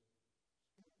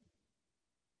scared me.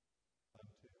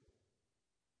 Until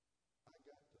I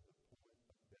got to the point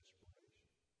of desperation.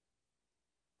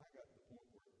 I got to the point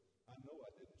where I know I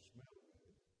didn't smell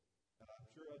good, and I'm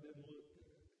sure I didn't look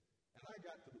good. And I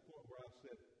got to the point where I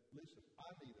said, "Listen, I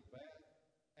need a bath,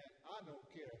 and I don't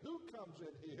care who comes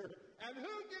in here and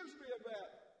who gives me a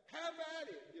bath. Have at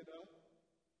it,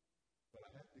 But I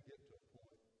have to get to a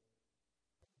point of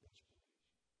desperation.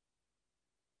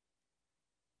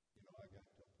 I got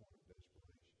to a point of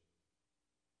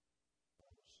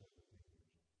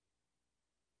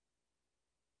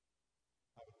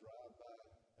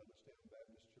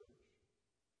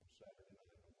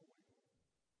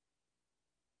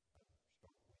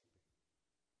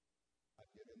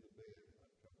the bed and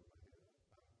uncover my head.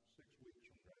 I'm 6 weeks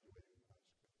from graduating from high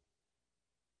school.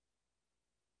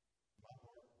 My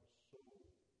heart was so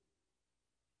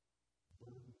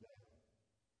burdened down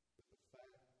with the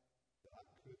fact that I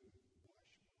couldn't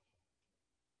wash my heart.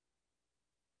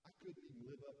 I couldn't even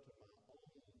live up to my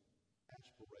own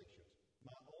aspirations,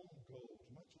 my own goals,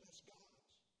 much less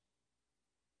God's.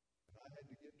 And I had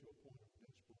to get to a point of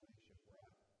desperation where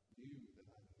I knew that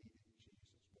I needed Jesus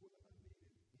more than I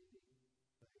needed anything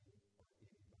or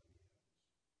anybody else.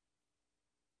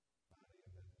 Finally,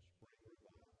 in that spring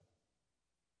revival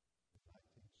in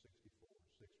 1964,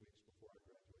 6 weeks before I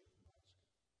graduated from high school,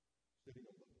 sitting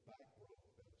on the back row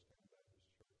of Ellistown Baptist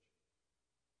Church,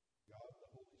 God,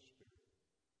 the Holy Spirit,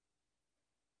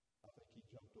 I think he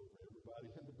jumped over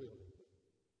everybody in the building, but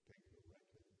came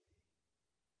directly to me.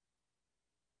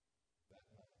 That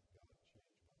night, God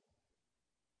changed my life.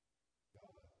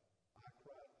 God, I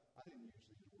cried. I didn't use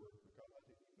these words because I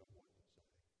didn't even know what to say.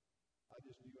 I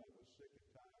just knew I was sick and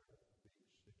tired of being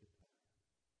sick and tired.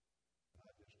 And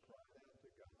I just cried out to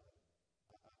God.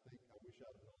 I wish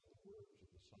I'd known the words of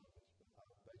the psalmist, but I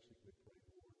basically prayed,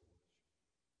 Lord,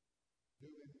 do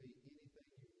in me anything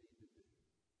you need to do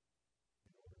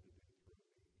in order to do through me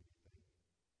anything you want to do.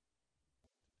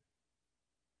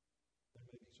 There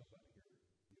may be somebody here,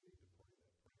 you need to pray that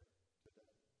prayer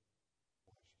today.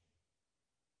 Wash me.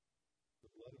 The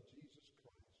blood of Jesus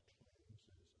Christ cleanses us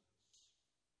from all sin.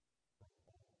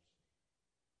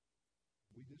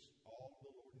 All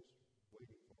the Lord is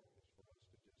waiting for is for us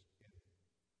to just,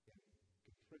 in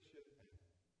contrition and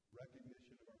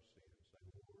recognition of our sin, say,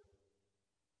 Lord,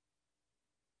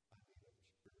 I need a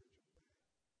spiritual bath.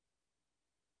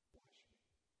 Wash me.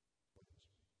 Cleanse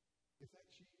me. If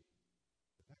that's you,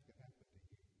 if that can happen to you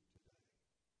today.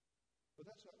 But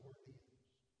that's not where it ends.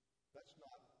 That's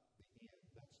not the end.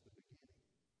 That's the beginning.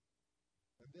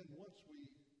 And then once we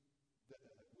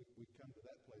come to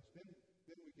that place, then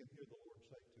we can hear the Lord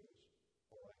say to us,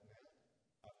 all right, now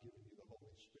I've given you the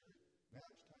Holy Spirit. Now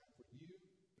it's time for you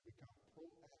to become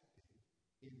proactive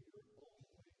in your own way,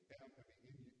 in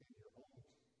your own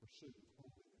pursuit of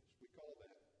holiness. We call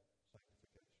that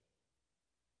sanctification.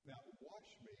 Now,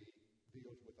 wash me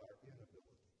deals with our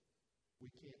inability. We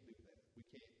can't do that. We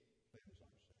can't cleanse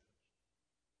ourselves.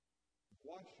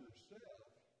 Wash yourself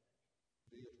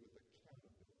deals with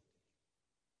accountability.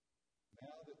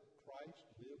 Now that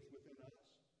Christ lives within us,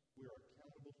 we are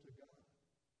accountable to God.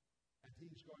 And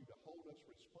He's going to hold us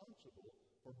responsible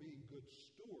for being good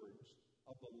stewards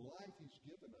of the life He's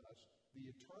given us, the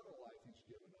eternal life He's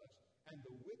given us, and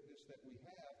the witness that we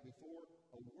have before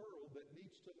a world that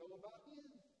needs to know about Him.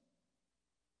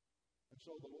 And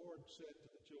so the Lord said to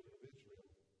the children of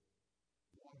Israel,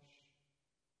 wash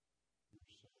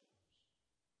yourselves.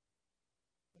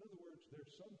 In other words,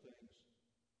 there's some things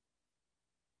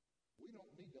we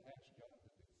don't need to ask God to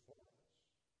do for us.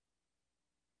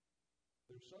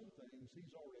 There's some things He's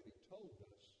already told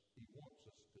us He wants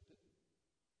us to do.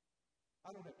 I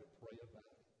don't have to pray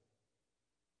about it.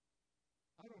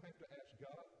 I don't have to ask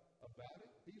God about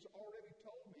it. He's already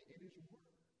told me in His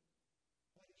Word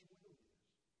what His will is.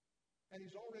 And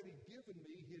He's already given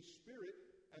me His Spirit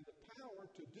and the power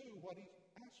to do what He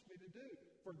asked me to do.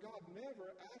 For God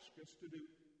never asks us to do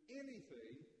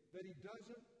anything that He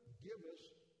doesn't give us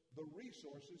the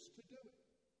resources to do it.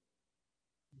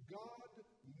 God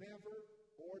never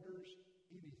orders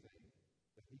anything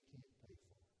that He can't pay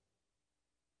for.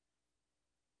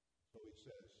 So He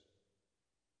says,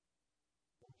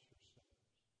 wash yourselves.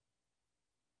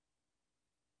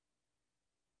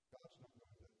 God's not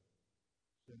going to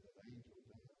send an angel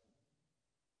down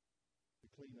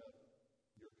to clean up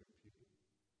your computer.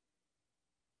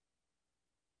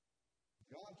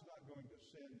 God's not going to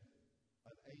send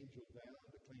an angel down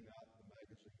to clean out the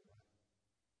magazine rack.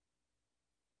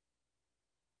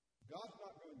 God's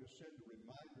not going to send a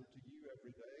reminder to you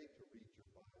every day to read your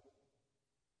Bible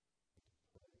and to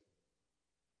pray.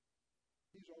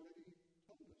 He's already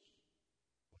told us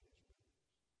what His will is.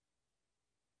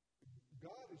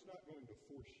 God is not going to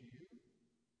force you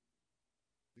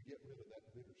to get rid of that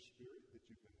bitter spirit that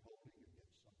you've been holding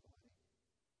against somebody.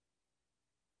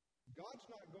 God's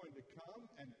not going to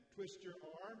come and twist your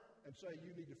arm and say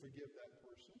you need to forgive that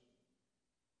person.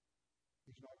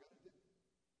 He's not going to do it.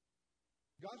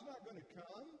 God's not going to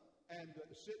come and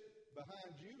sit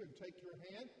behind you and take your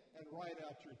hand and write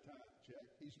out your time check.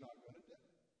 He's not going to do it.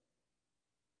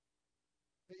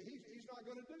 He's not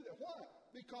going to do that. Why?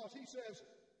 Because He says,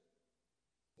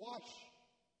 wash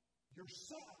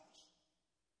yourselves.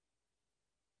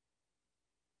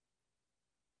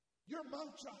 You're my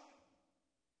child.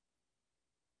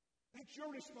 That's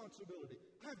your responsibility.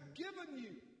 I've given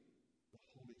you the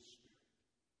Holy Spirit.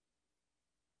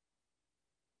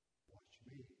 Watch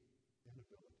me,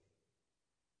 inability.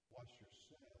 Watch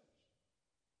yourselves,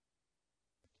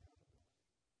 accountability.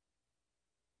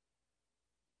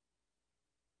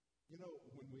 You know,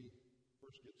 when we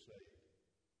first get saved,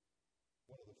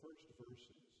 one of the first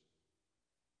verses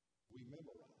we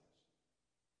memorize,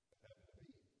 that happened to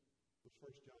me, was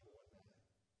 1 John 1:9.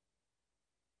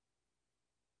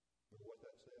 Remember what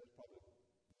that says? Probably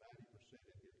 90%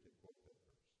 in here can quote that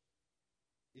verse.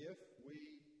 If we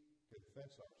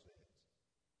confess our sins,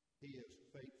 He is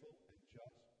faithful and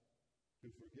just to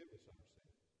forgive us our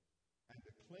sins and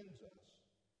to cleanse us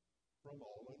from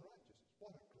all unrighteousness.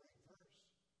 What a great verse.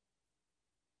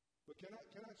 But can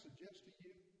I suggest to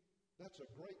you, that's a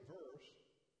great verse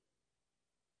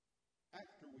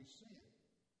after we sin.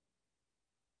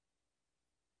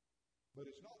 But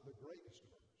it's not the greatest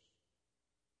verse.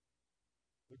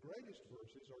 The greatest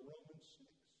verses are Romans 6,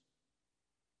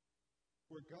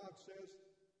 where God says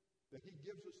that He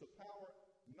gives us the power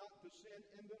not to sin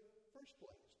in the first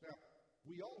place. Now,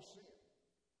 we all sin,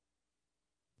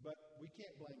 but we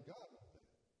can't blame God on that.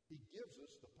 He gives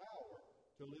us the power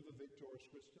to live a victorious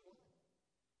Christian life.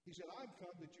 He said, I've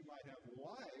come that you might have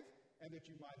life and that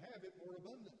you might have it more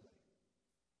abundantly.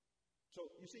 So,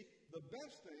 you see, the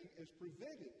best thing is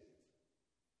preventative,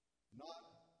 not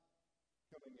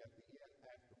coming at the end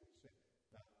after we sin.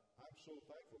 Now, I'm so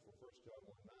thankful for 1 John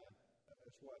 1:9.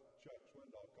 That's what Chuck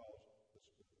Swindoll calls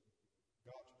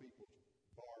God's people's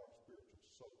bar of spiritual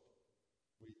soap.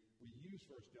 We use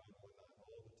 1 John 1:9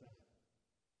 all the time.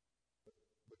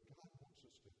 But God wants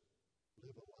us to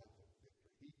live a life of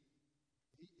victory.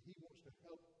 He wants to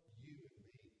help you and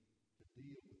me to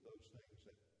deal with those things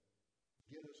that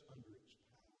get us under its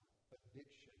power,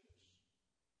 addictions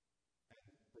and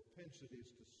propensities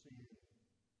to sin.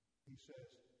 He says,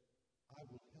 I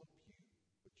will help you,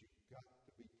 but you've got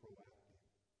to be proactive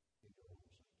in your own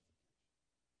sanctification.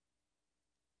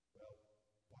 Well,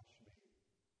 watch me.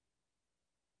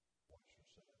 Watch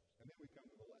yourselves. And then we come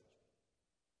to the last one.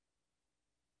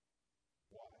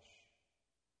 Wash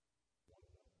one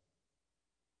another.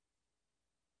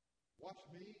 Watch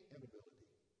me, inability.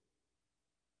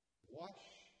 Wash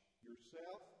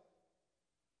yourself,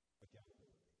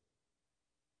 accountability.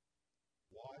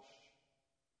 Wash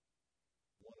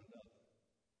one another,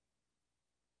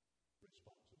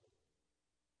 responsibility.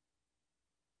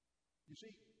 You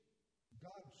see,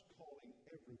 God's calling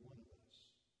every one of us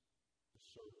to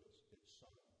service in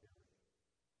some area.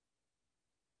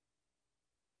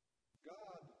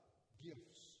 God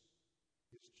gifts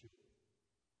His children.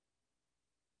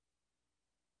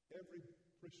 Every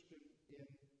Christian in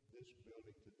this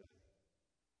building today,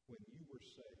 when you were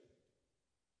saved,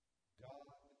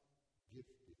 God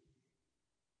gifted you.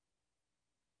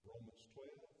 Romans 12,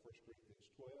 1 Corinthians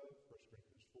 12, 1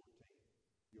 Corinthians 14.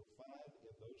 You'll find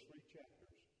in those three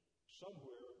chapters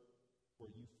somewhere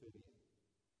where you fit in.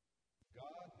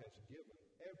 God has given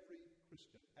every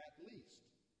Christian at least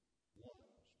one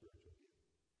spiritual gift.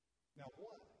 Now,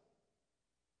 why?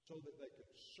 So that they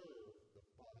can serve the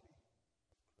body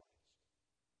of Christ.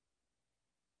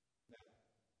 Now,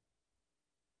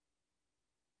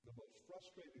 the most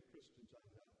frustrated Christians I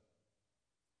know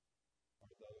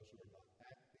are those who are not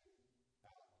acting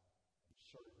out and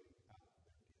serving out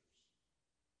their gifts.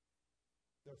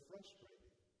 They're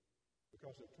frustrated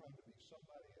because they're trying to be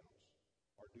somebody else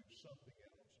or do something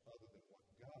else other than what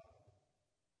God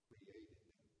created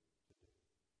them to do.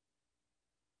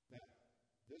 Now,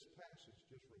 this passage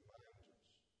just reminds us,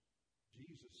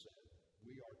 Jesus said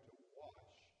we are to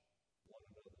wash one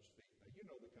another's feet. Now, you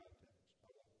know the context. I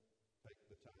won't take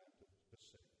the time to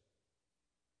say it.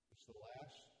 It's the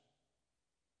last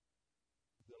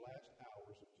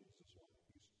hours of Jesus' life.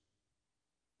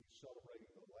 He's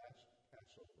celebrating the last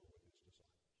Passover with His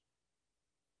disciples.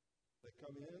 They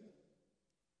come in.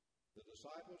 The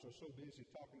disciples are so busy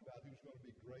talking about who's going to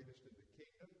be greatest in the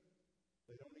kingdom,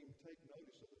 they don't even take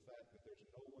notice of the fact that there's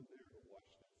no one there to wash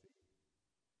their feet.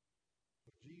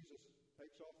 But Jesus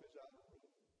takes off his outer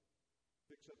robe,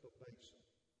 picks up a basin,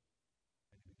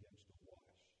 and he begins to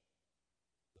wash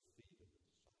the feet of the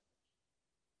disciples.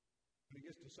 When he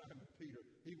gets to Simon Peter,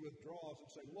 he withdraws and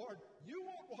says, Lord, you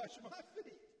won't wash my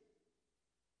feet.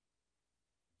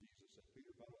 Jesus said,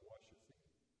 Peter, if I don't wash your feet,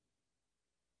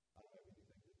 I don't have anything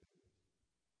to do with it.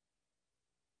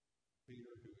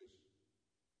 Peter, who is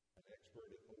an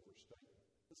expert in overstatement,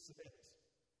 says,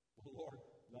 well, Lord,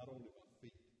 not only my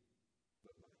feet,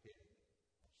 but my head also.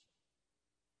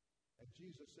 And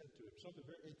Jesus said to him something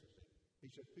very interesting. He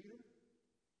said, Peter,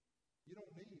 you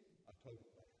don't need a total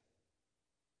bath.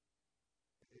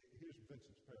 Here's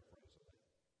Vincent's paraphrase of that.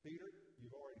 Peter,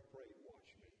 you've already prayed,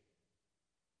 wash me.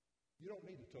 You don't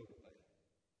need a total bath.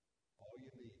 All you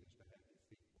need is to have your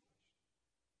feet washed.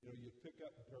 You know, you pick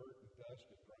up dirt and dust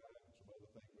and grime and some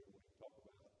other things we won't talk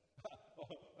about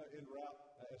en route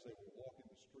as they were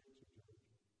walking the streets of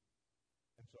Jerusalem.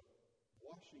 And so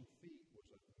washing feet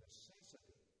was a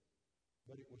necessity,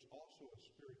 but it was also a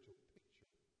spiritual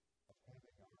picture of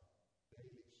having our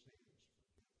daily sins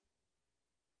forgiven.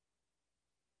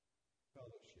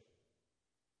 Fellowship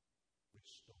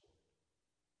restored.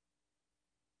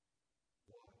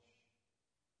 Wash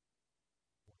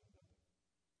one another.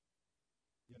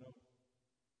 You know,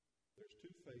 there's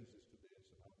two phases to this,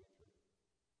 and I'll be through.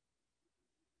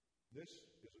 This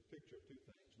is a picture of two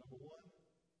things. Number one,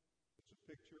 it's a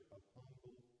picture of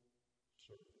humble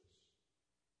service.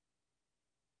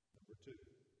 Number two,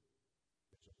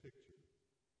 it's a picture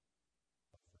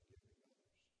of forgiving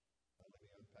others. Now let me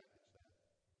unpackage that.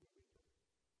 We'll be through.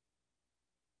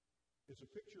 It's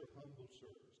a picture of humble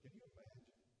service. Can you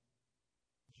imagine?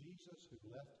 Jesus, who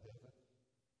left heaven,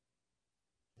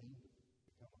 came to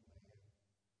become a man,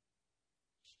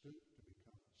 stooped to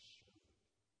become a servant,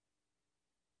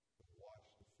 and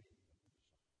washed the feet of the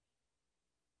disciples.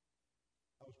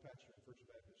 I was pastor at First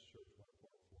Baptist Church, Winter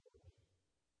Park, Florida.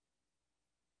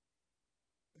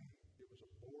 It was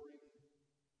a boring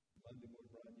Monday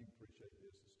morning. Brian, you can appreciate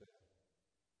this, the staff.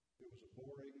 It was a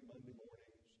boring Monday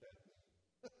morning staff meeting.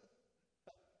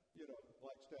 You know,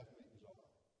 like staff meetings are.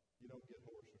 You don't get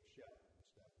hoarse or shout at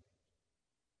staff meetings.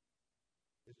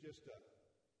 It's just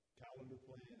calendar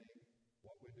planning,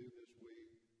 what we do this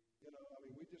week. You know, I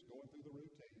mean, we're just going through the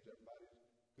routines. Everybody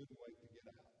couldn't wait to get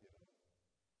out, you know.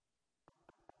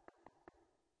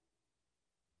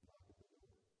 Knock at the door.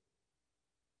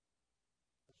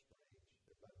 That's strange.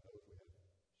 Everybody knows we have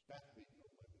staff meeting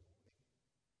on Monday morning.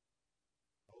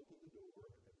 Open the door,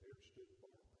 and there stood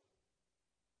Barbara.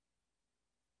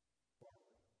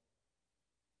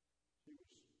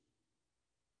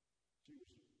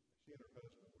 She and her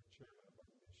husband were chairman of our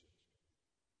missions committee.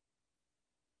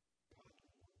 Godly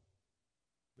woman.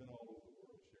 Been all over the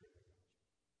world sharing the gospel.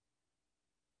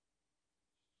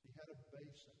 She had a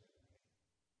basin in her hand.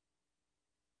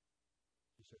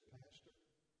 She said, Pastor,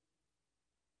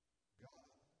 God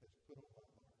has put on my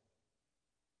heart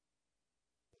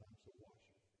that I'm to wash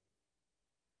your feet.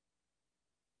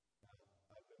 Now,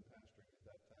 I've been pastoring at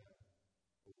that time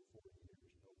over 40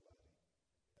 years. Nobody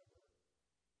ever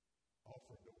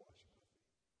offered to wash my feet.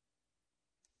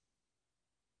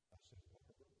 I said,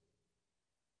 Barbara,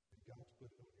 if God's put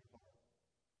it on your heart,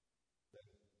 then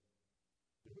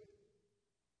do it.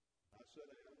 I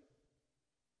sat down,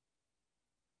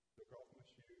 took off my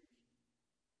shoes.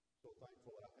 So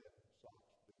thankful I had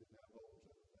socks that didn't have holes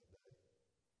in them that day.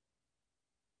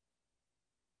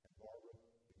 And Barbara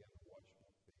began to wash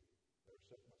my feet. There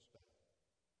sat my staff.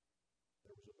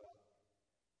 There was about,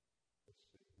 let's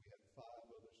see, we had 5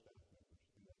 other staff members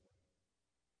in that room.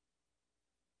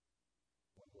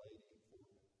 One lady in 4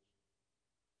 minutes.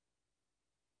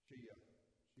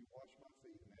 She washed my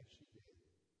feet, and as she did, the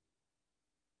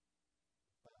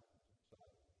fountains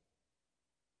inside of me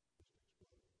just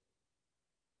exploded.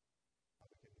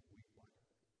 I began to weep like a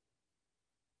baby.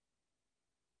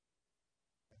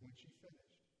 And when she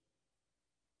finished,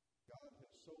 God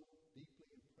had so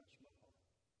deeply impressed my heart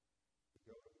to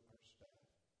go to our staff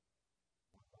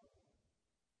one by one.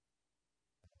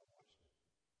 And I watched it.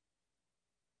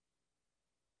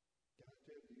 Can I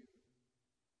tell you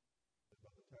that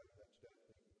by the time that staff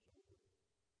meeting was over,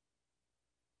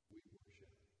 we were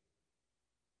shouting.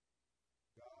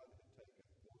 God had taken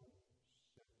one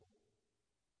simple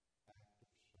act of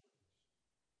service,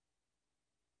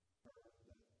 turned that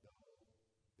dull,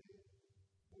 dead,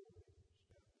 boring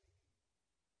staff meeting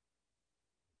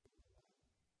into a life.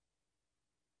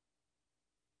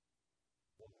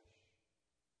 Wash.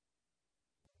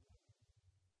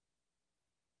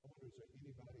 I wonder, is there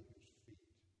anybody whose feet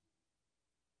we need to wash?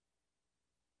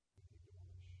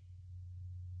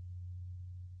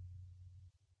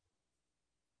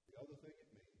 The other thing it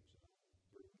means, and I'm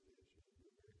through with this,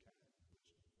 you're very kind listening,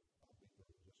 but I'll be through,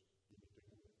 just give it to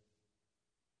you.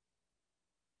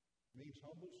 It means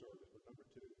humble service, but number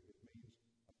 2, it means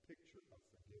a picture of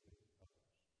forgiving others.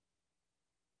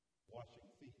 Washing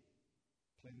feet,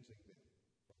 cleansing them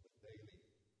from the daily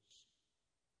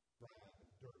grime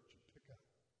and dirt you pick up.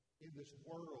 In this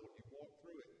world, you walk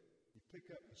through it, you pick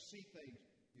up, you see things,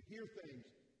 you hear things,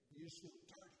 you just feel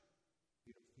dirty.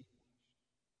 Get your feet washed.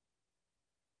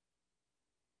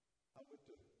 I went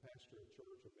to pastor a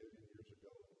church 1 million years ago,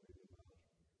 1 million miles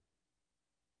from here.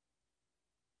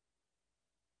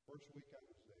 First week I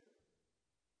was there,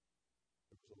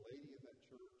 there was a lady in that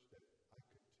church that I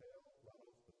could tell right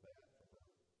off the bat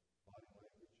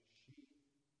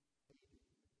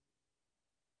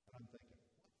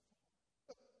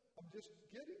just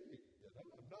kidding you. I'm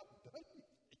not done anything.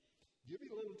 Give me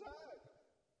a little time.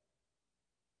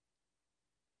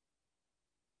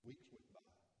 Weeks went by,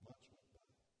 months went by.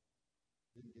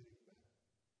 Didn't get any better.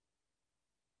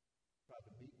 Tried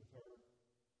to meet with her.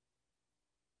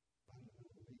 Right in the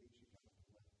middle of the meeting, she got up and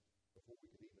left before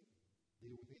we could even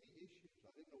deal with any issues.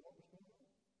 I didn't know what was going on.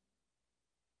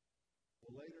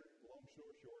 Well, later, long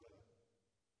story short, I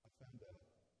found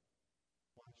out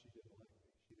why she didn't like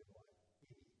me. She didn't like any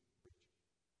preaching.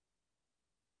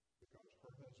 Because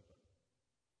her husband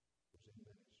was in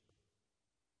ministry.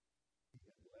 He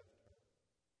had left her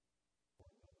for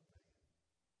another man.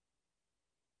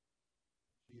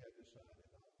 She had decided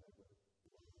I'll never love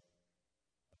another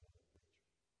preacher.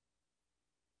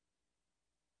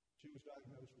 She was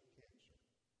diagnosed with cancer.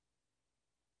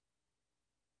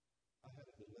 I had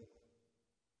a dilemma.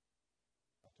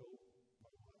 I told my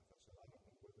wife, I said, I don't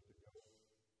know whether to go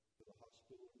to the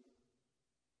hospital or not.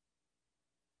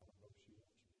 I don't know if she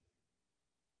wants me there.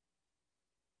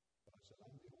 But I said,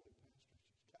 I'm the only pastor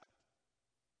she's got.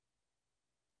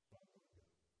 So I'm going to go.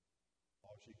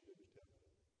 All she could do was tell me to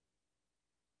leave.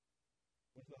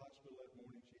 Went to the hospital that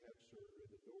morning. She had surgery.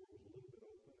 The door was a little bit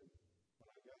open. And when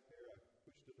I got there, I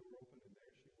pushed the door open, and there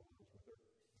she was with her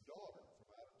daughter from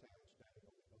out of town standing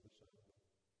on the other side of the bed.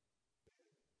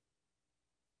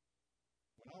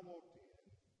 When I walked in,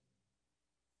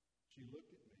 she looked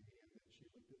at me, and then she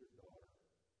looked at her daughter.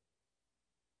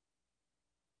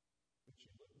 And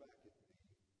she looked back at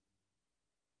me,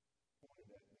 pointed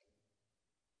at me,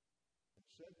 and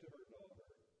said to her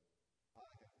daughter, I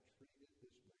have treated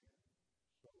this man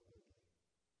so ugly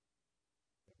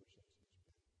ever since he's been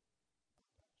my pastor.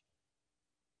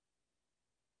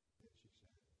 Then she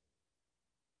said,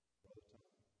 Brother Tom,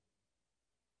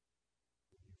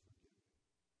 will you forgive me?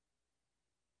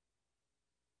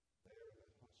 There in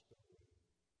that hospital room,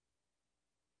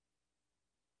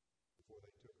 before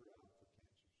they took her out for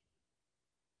cancer surgery,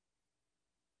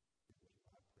 it was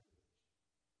my privilege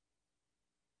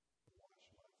to wash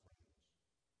my friends,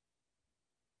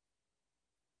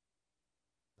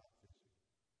 not physically,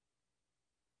 but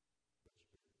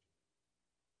spiritually,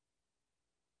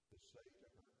 to say to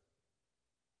her,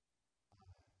 I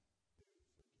do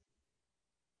forgive you.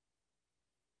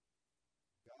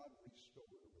 God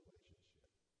restored a relationship.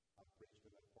 I preached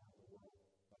in that part of the world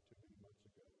not too many months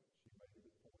ago. She made it a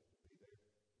point to be there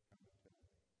to come and tell me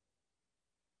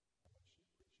how much she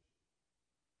appreciated it.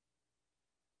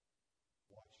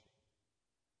 Washing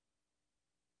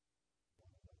one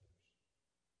another's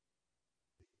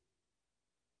feet.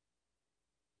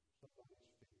 Somebody's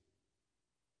feet you need to wash.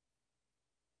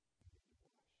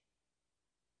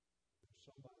 There's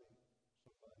somebody's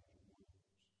wounds you need to cleanse.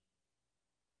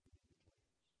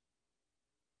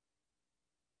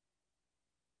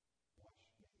 Wash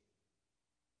me.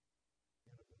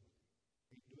 Inability.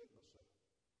 Can't do it myself.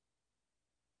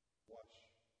 Wash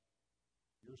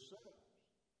yourselves.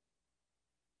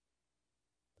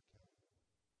 Accountability.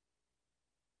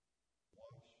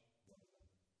 Wash one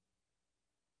another.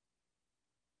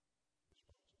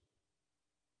 Responsibility.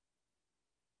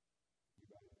 You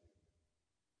got it.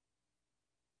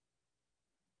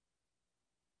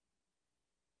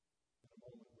 In a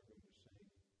moment, we're going to sing.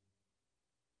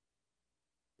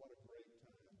 What a great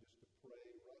time just to pray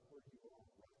right where you are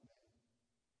right now.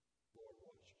 Lord,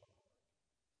 wash my heart.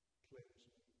 Cleanse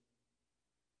me.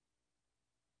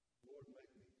 Lord,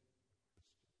 make me a Christian.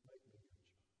 Make me your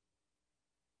child.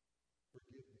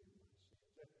 Forgive me of my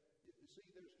sins. You see,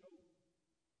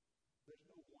 there's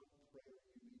no one prayer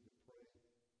you need to pray.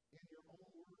 In your own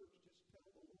words, just tell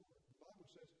the Lord. The Bible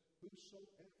says,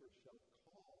 whosoever shall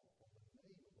call on the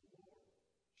name of the Lord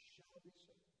shall be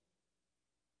saved.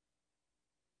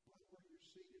 Right where you're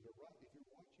seated, or right if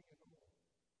you're watching at home,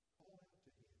 call out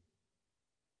to Him.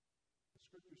 The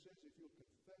Scripture says if you'll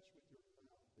confess with your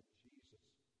mouth that Jesus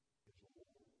is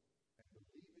Lord and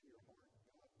believe in your heart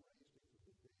God raised Him from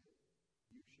the dead,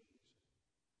 you shall be saved.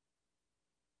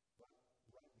 But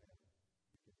right now,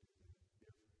 you can do that,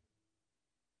 dear friend.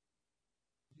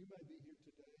 You may be here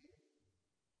today.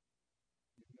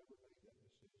 You've never made that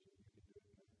decision. You can do it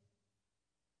now.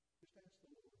 Just ask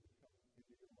the Lord to come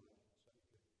into your life and save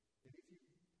you. And if you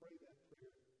pray that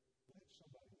prayer, let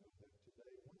somebody know that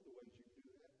today. One of the ways you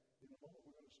do that, in a moment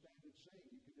we're going to stand and sing.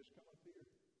 You can just come up here.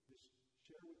 Just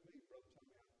share with me, Brother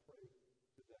Tommy, I pray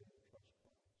today to trust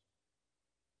Christ.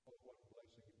 Oh, what a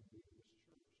blessing it would be to this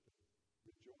church to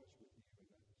rejoice with you in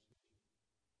that decision.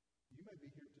 You may be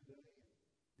here today and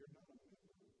you're not a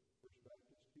member of First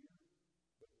Baptist here,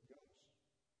 but God's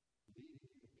leading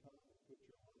you to come and put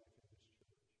your life in this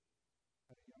church. I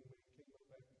had a young man came up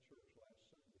back to church last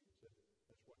Sunday and said,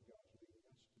 that's what God's leading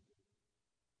us to do.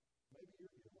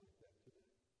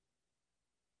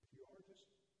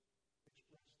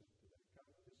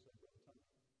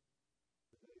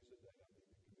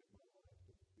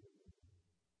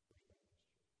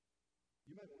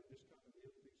 may want to just come and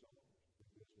give these offers, do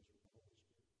business with the Holy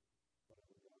Spirit.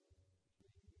 Whatever God is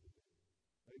leading you to do.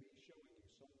 Maybe He's showing you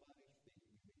somebody's feet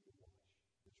you need to wash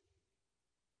this week.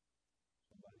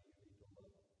 Somebody you need to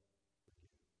love, forgive.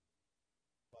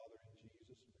 Father, in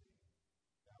Jesus' name,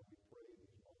 now we pray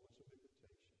these moments of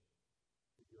invitation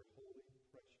that your holy,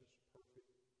 precious,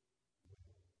 perfect will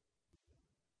be done.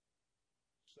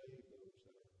 Save those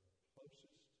that are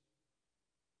closest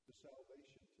to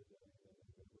salvation today than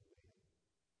they've ever been.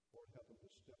 Lord, help them to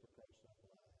step across that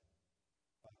line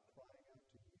by crying out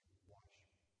to you, wash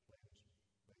me, cleanse me,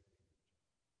 make me your child.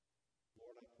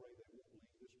 Lord, I pray they won't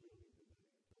leave this building today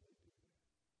until they do that.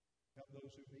 Help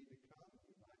those who need to come and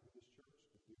unite with this church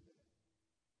to do that.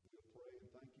 We'll pray and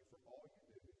thank you for all you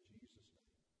do in Jesus'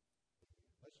 name. Amen.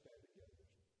 Let's stand together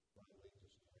as Brian leads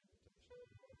us in our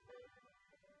invitation.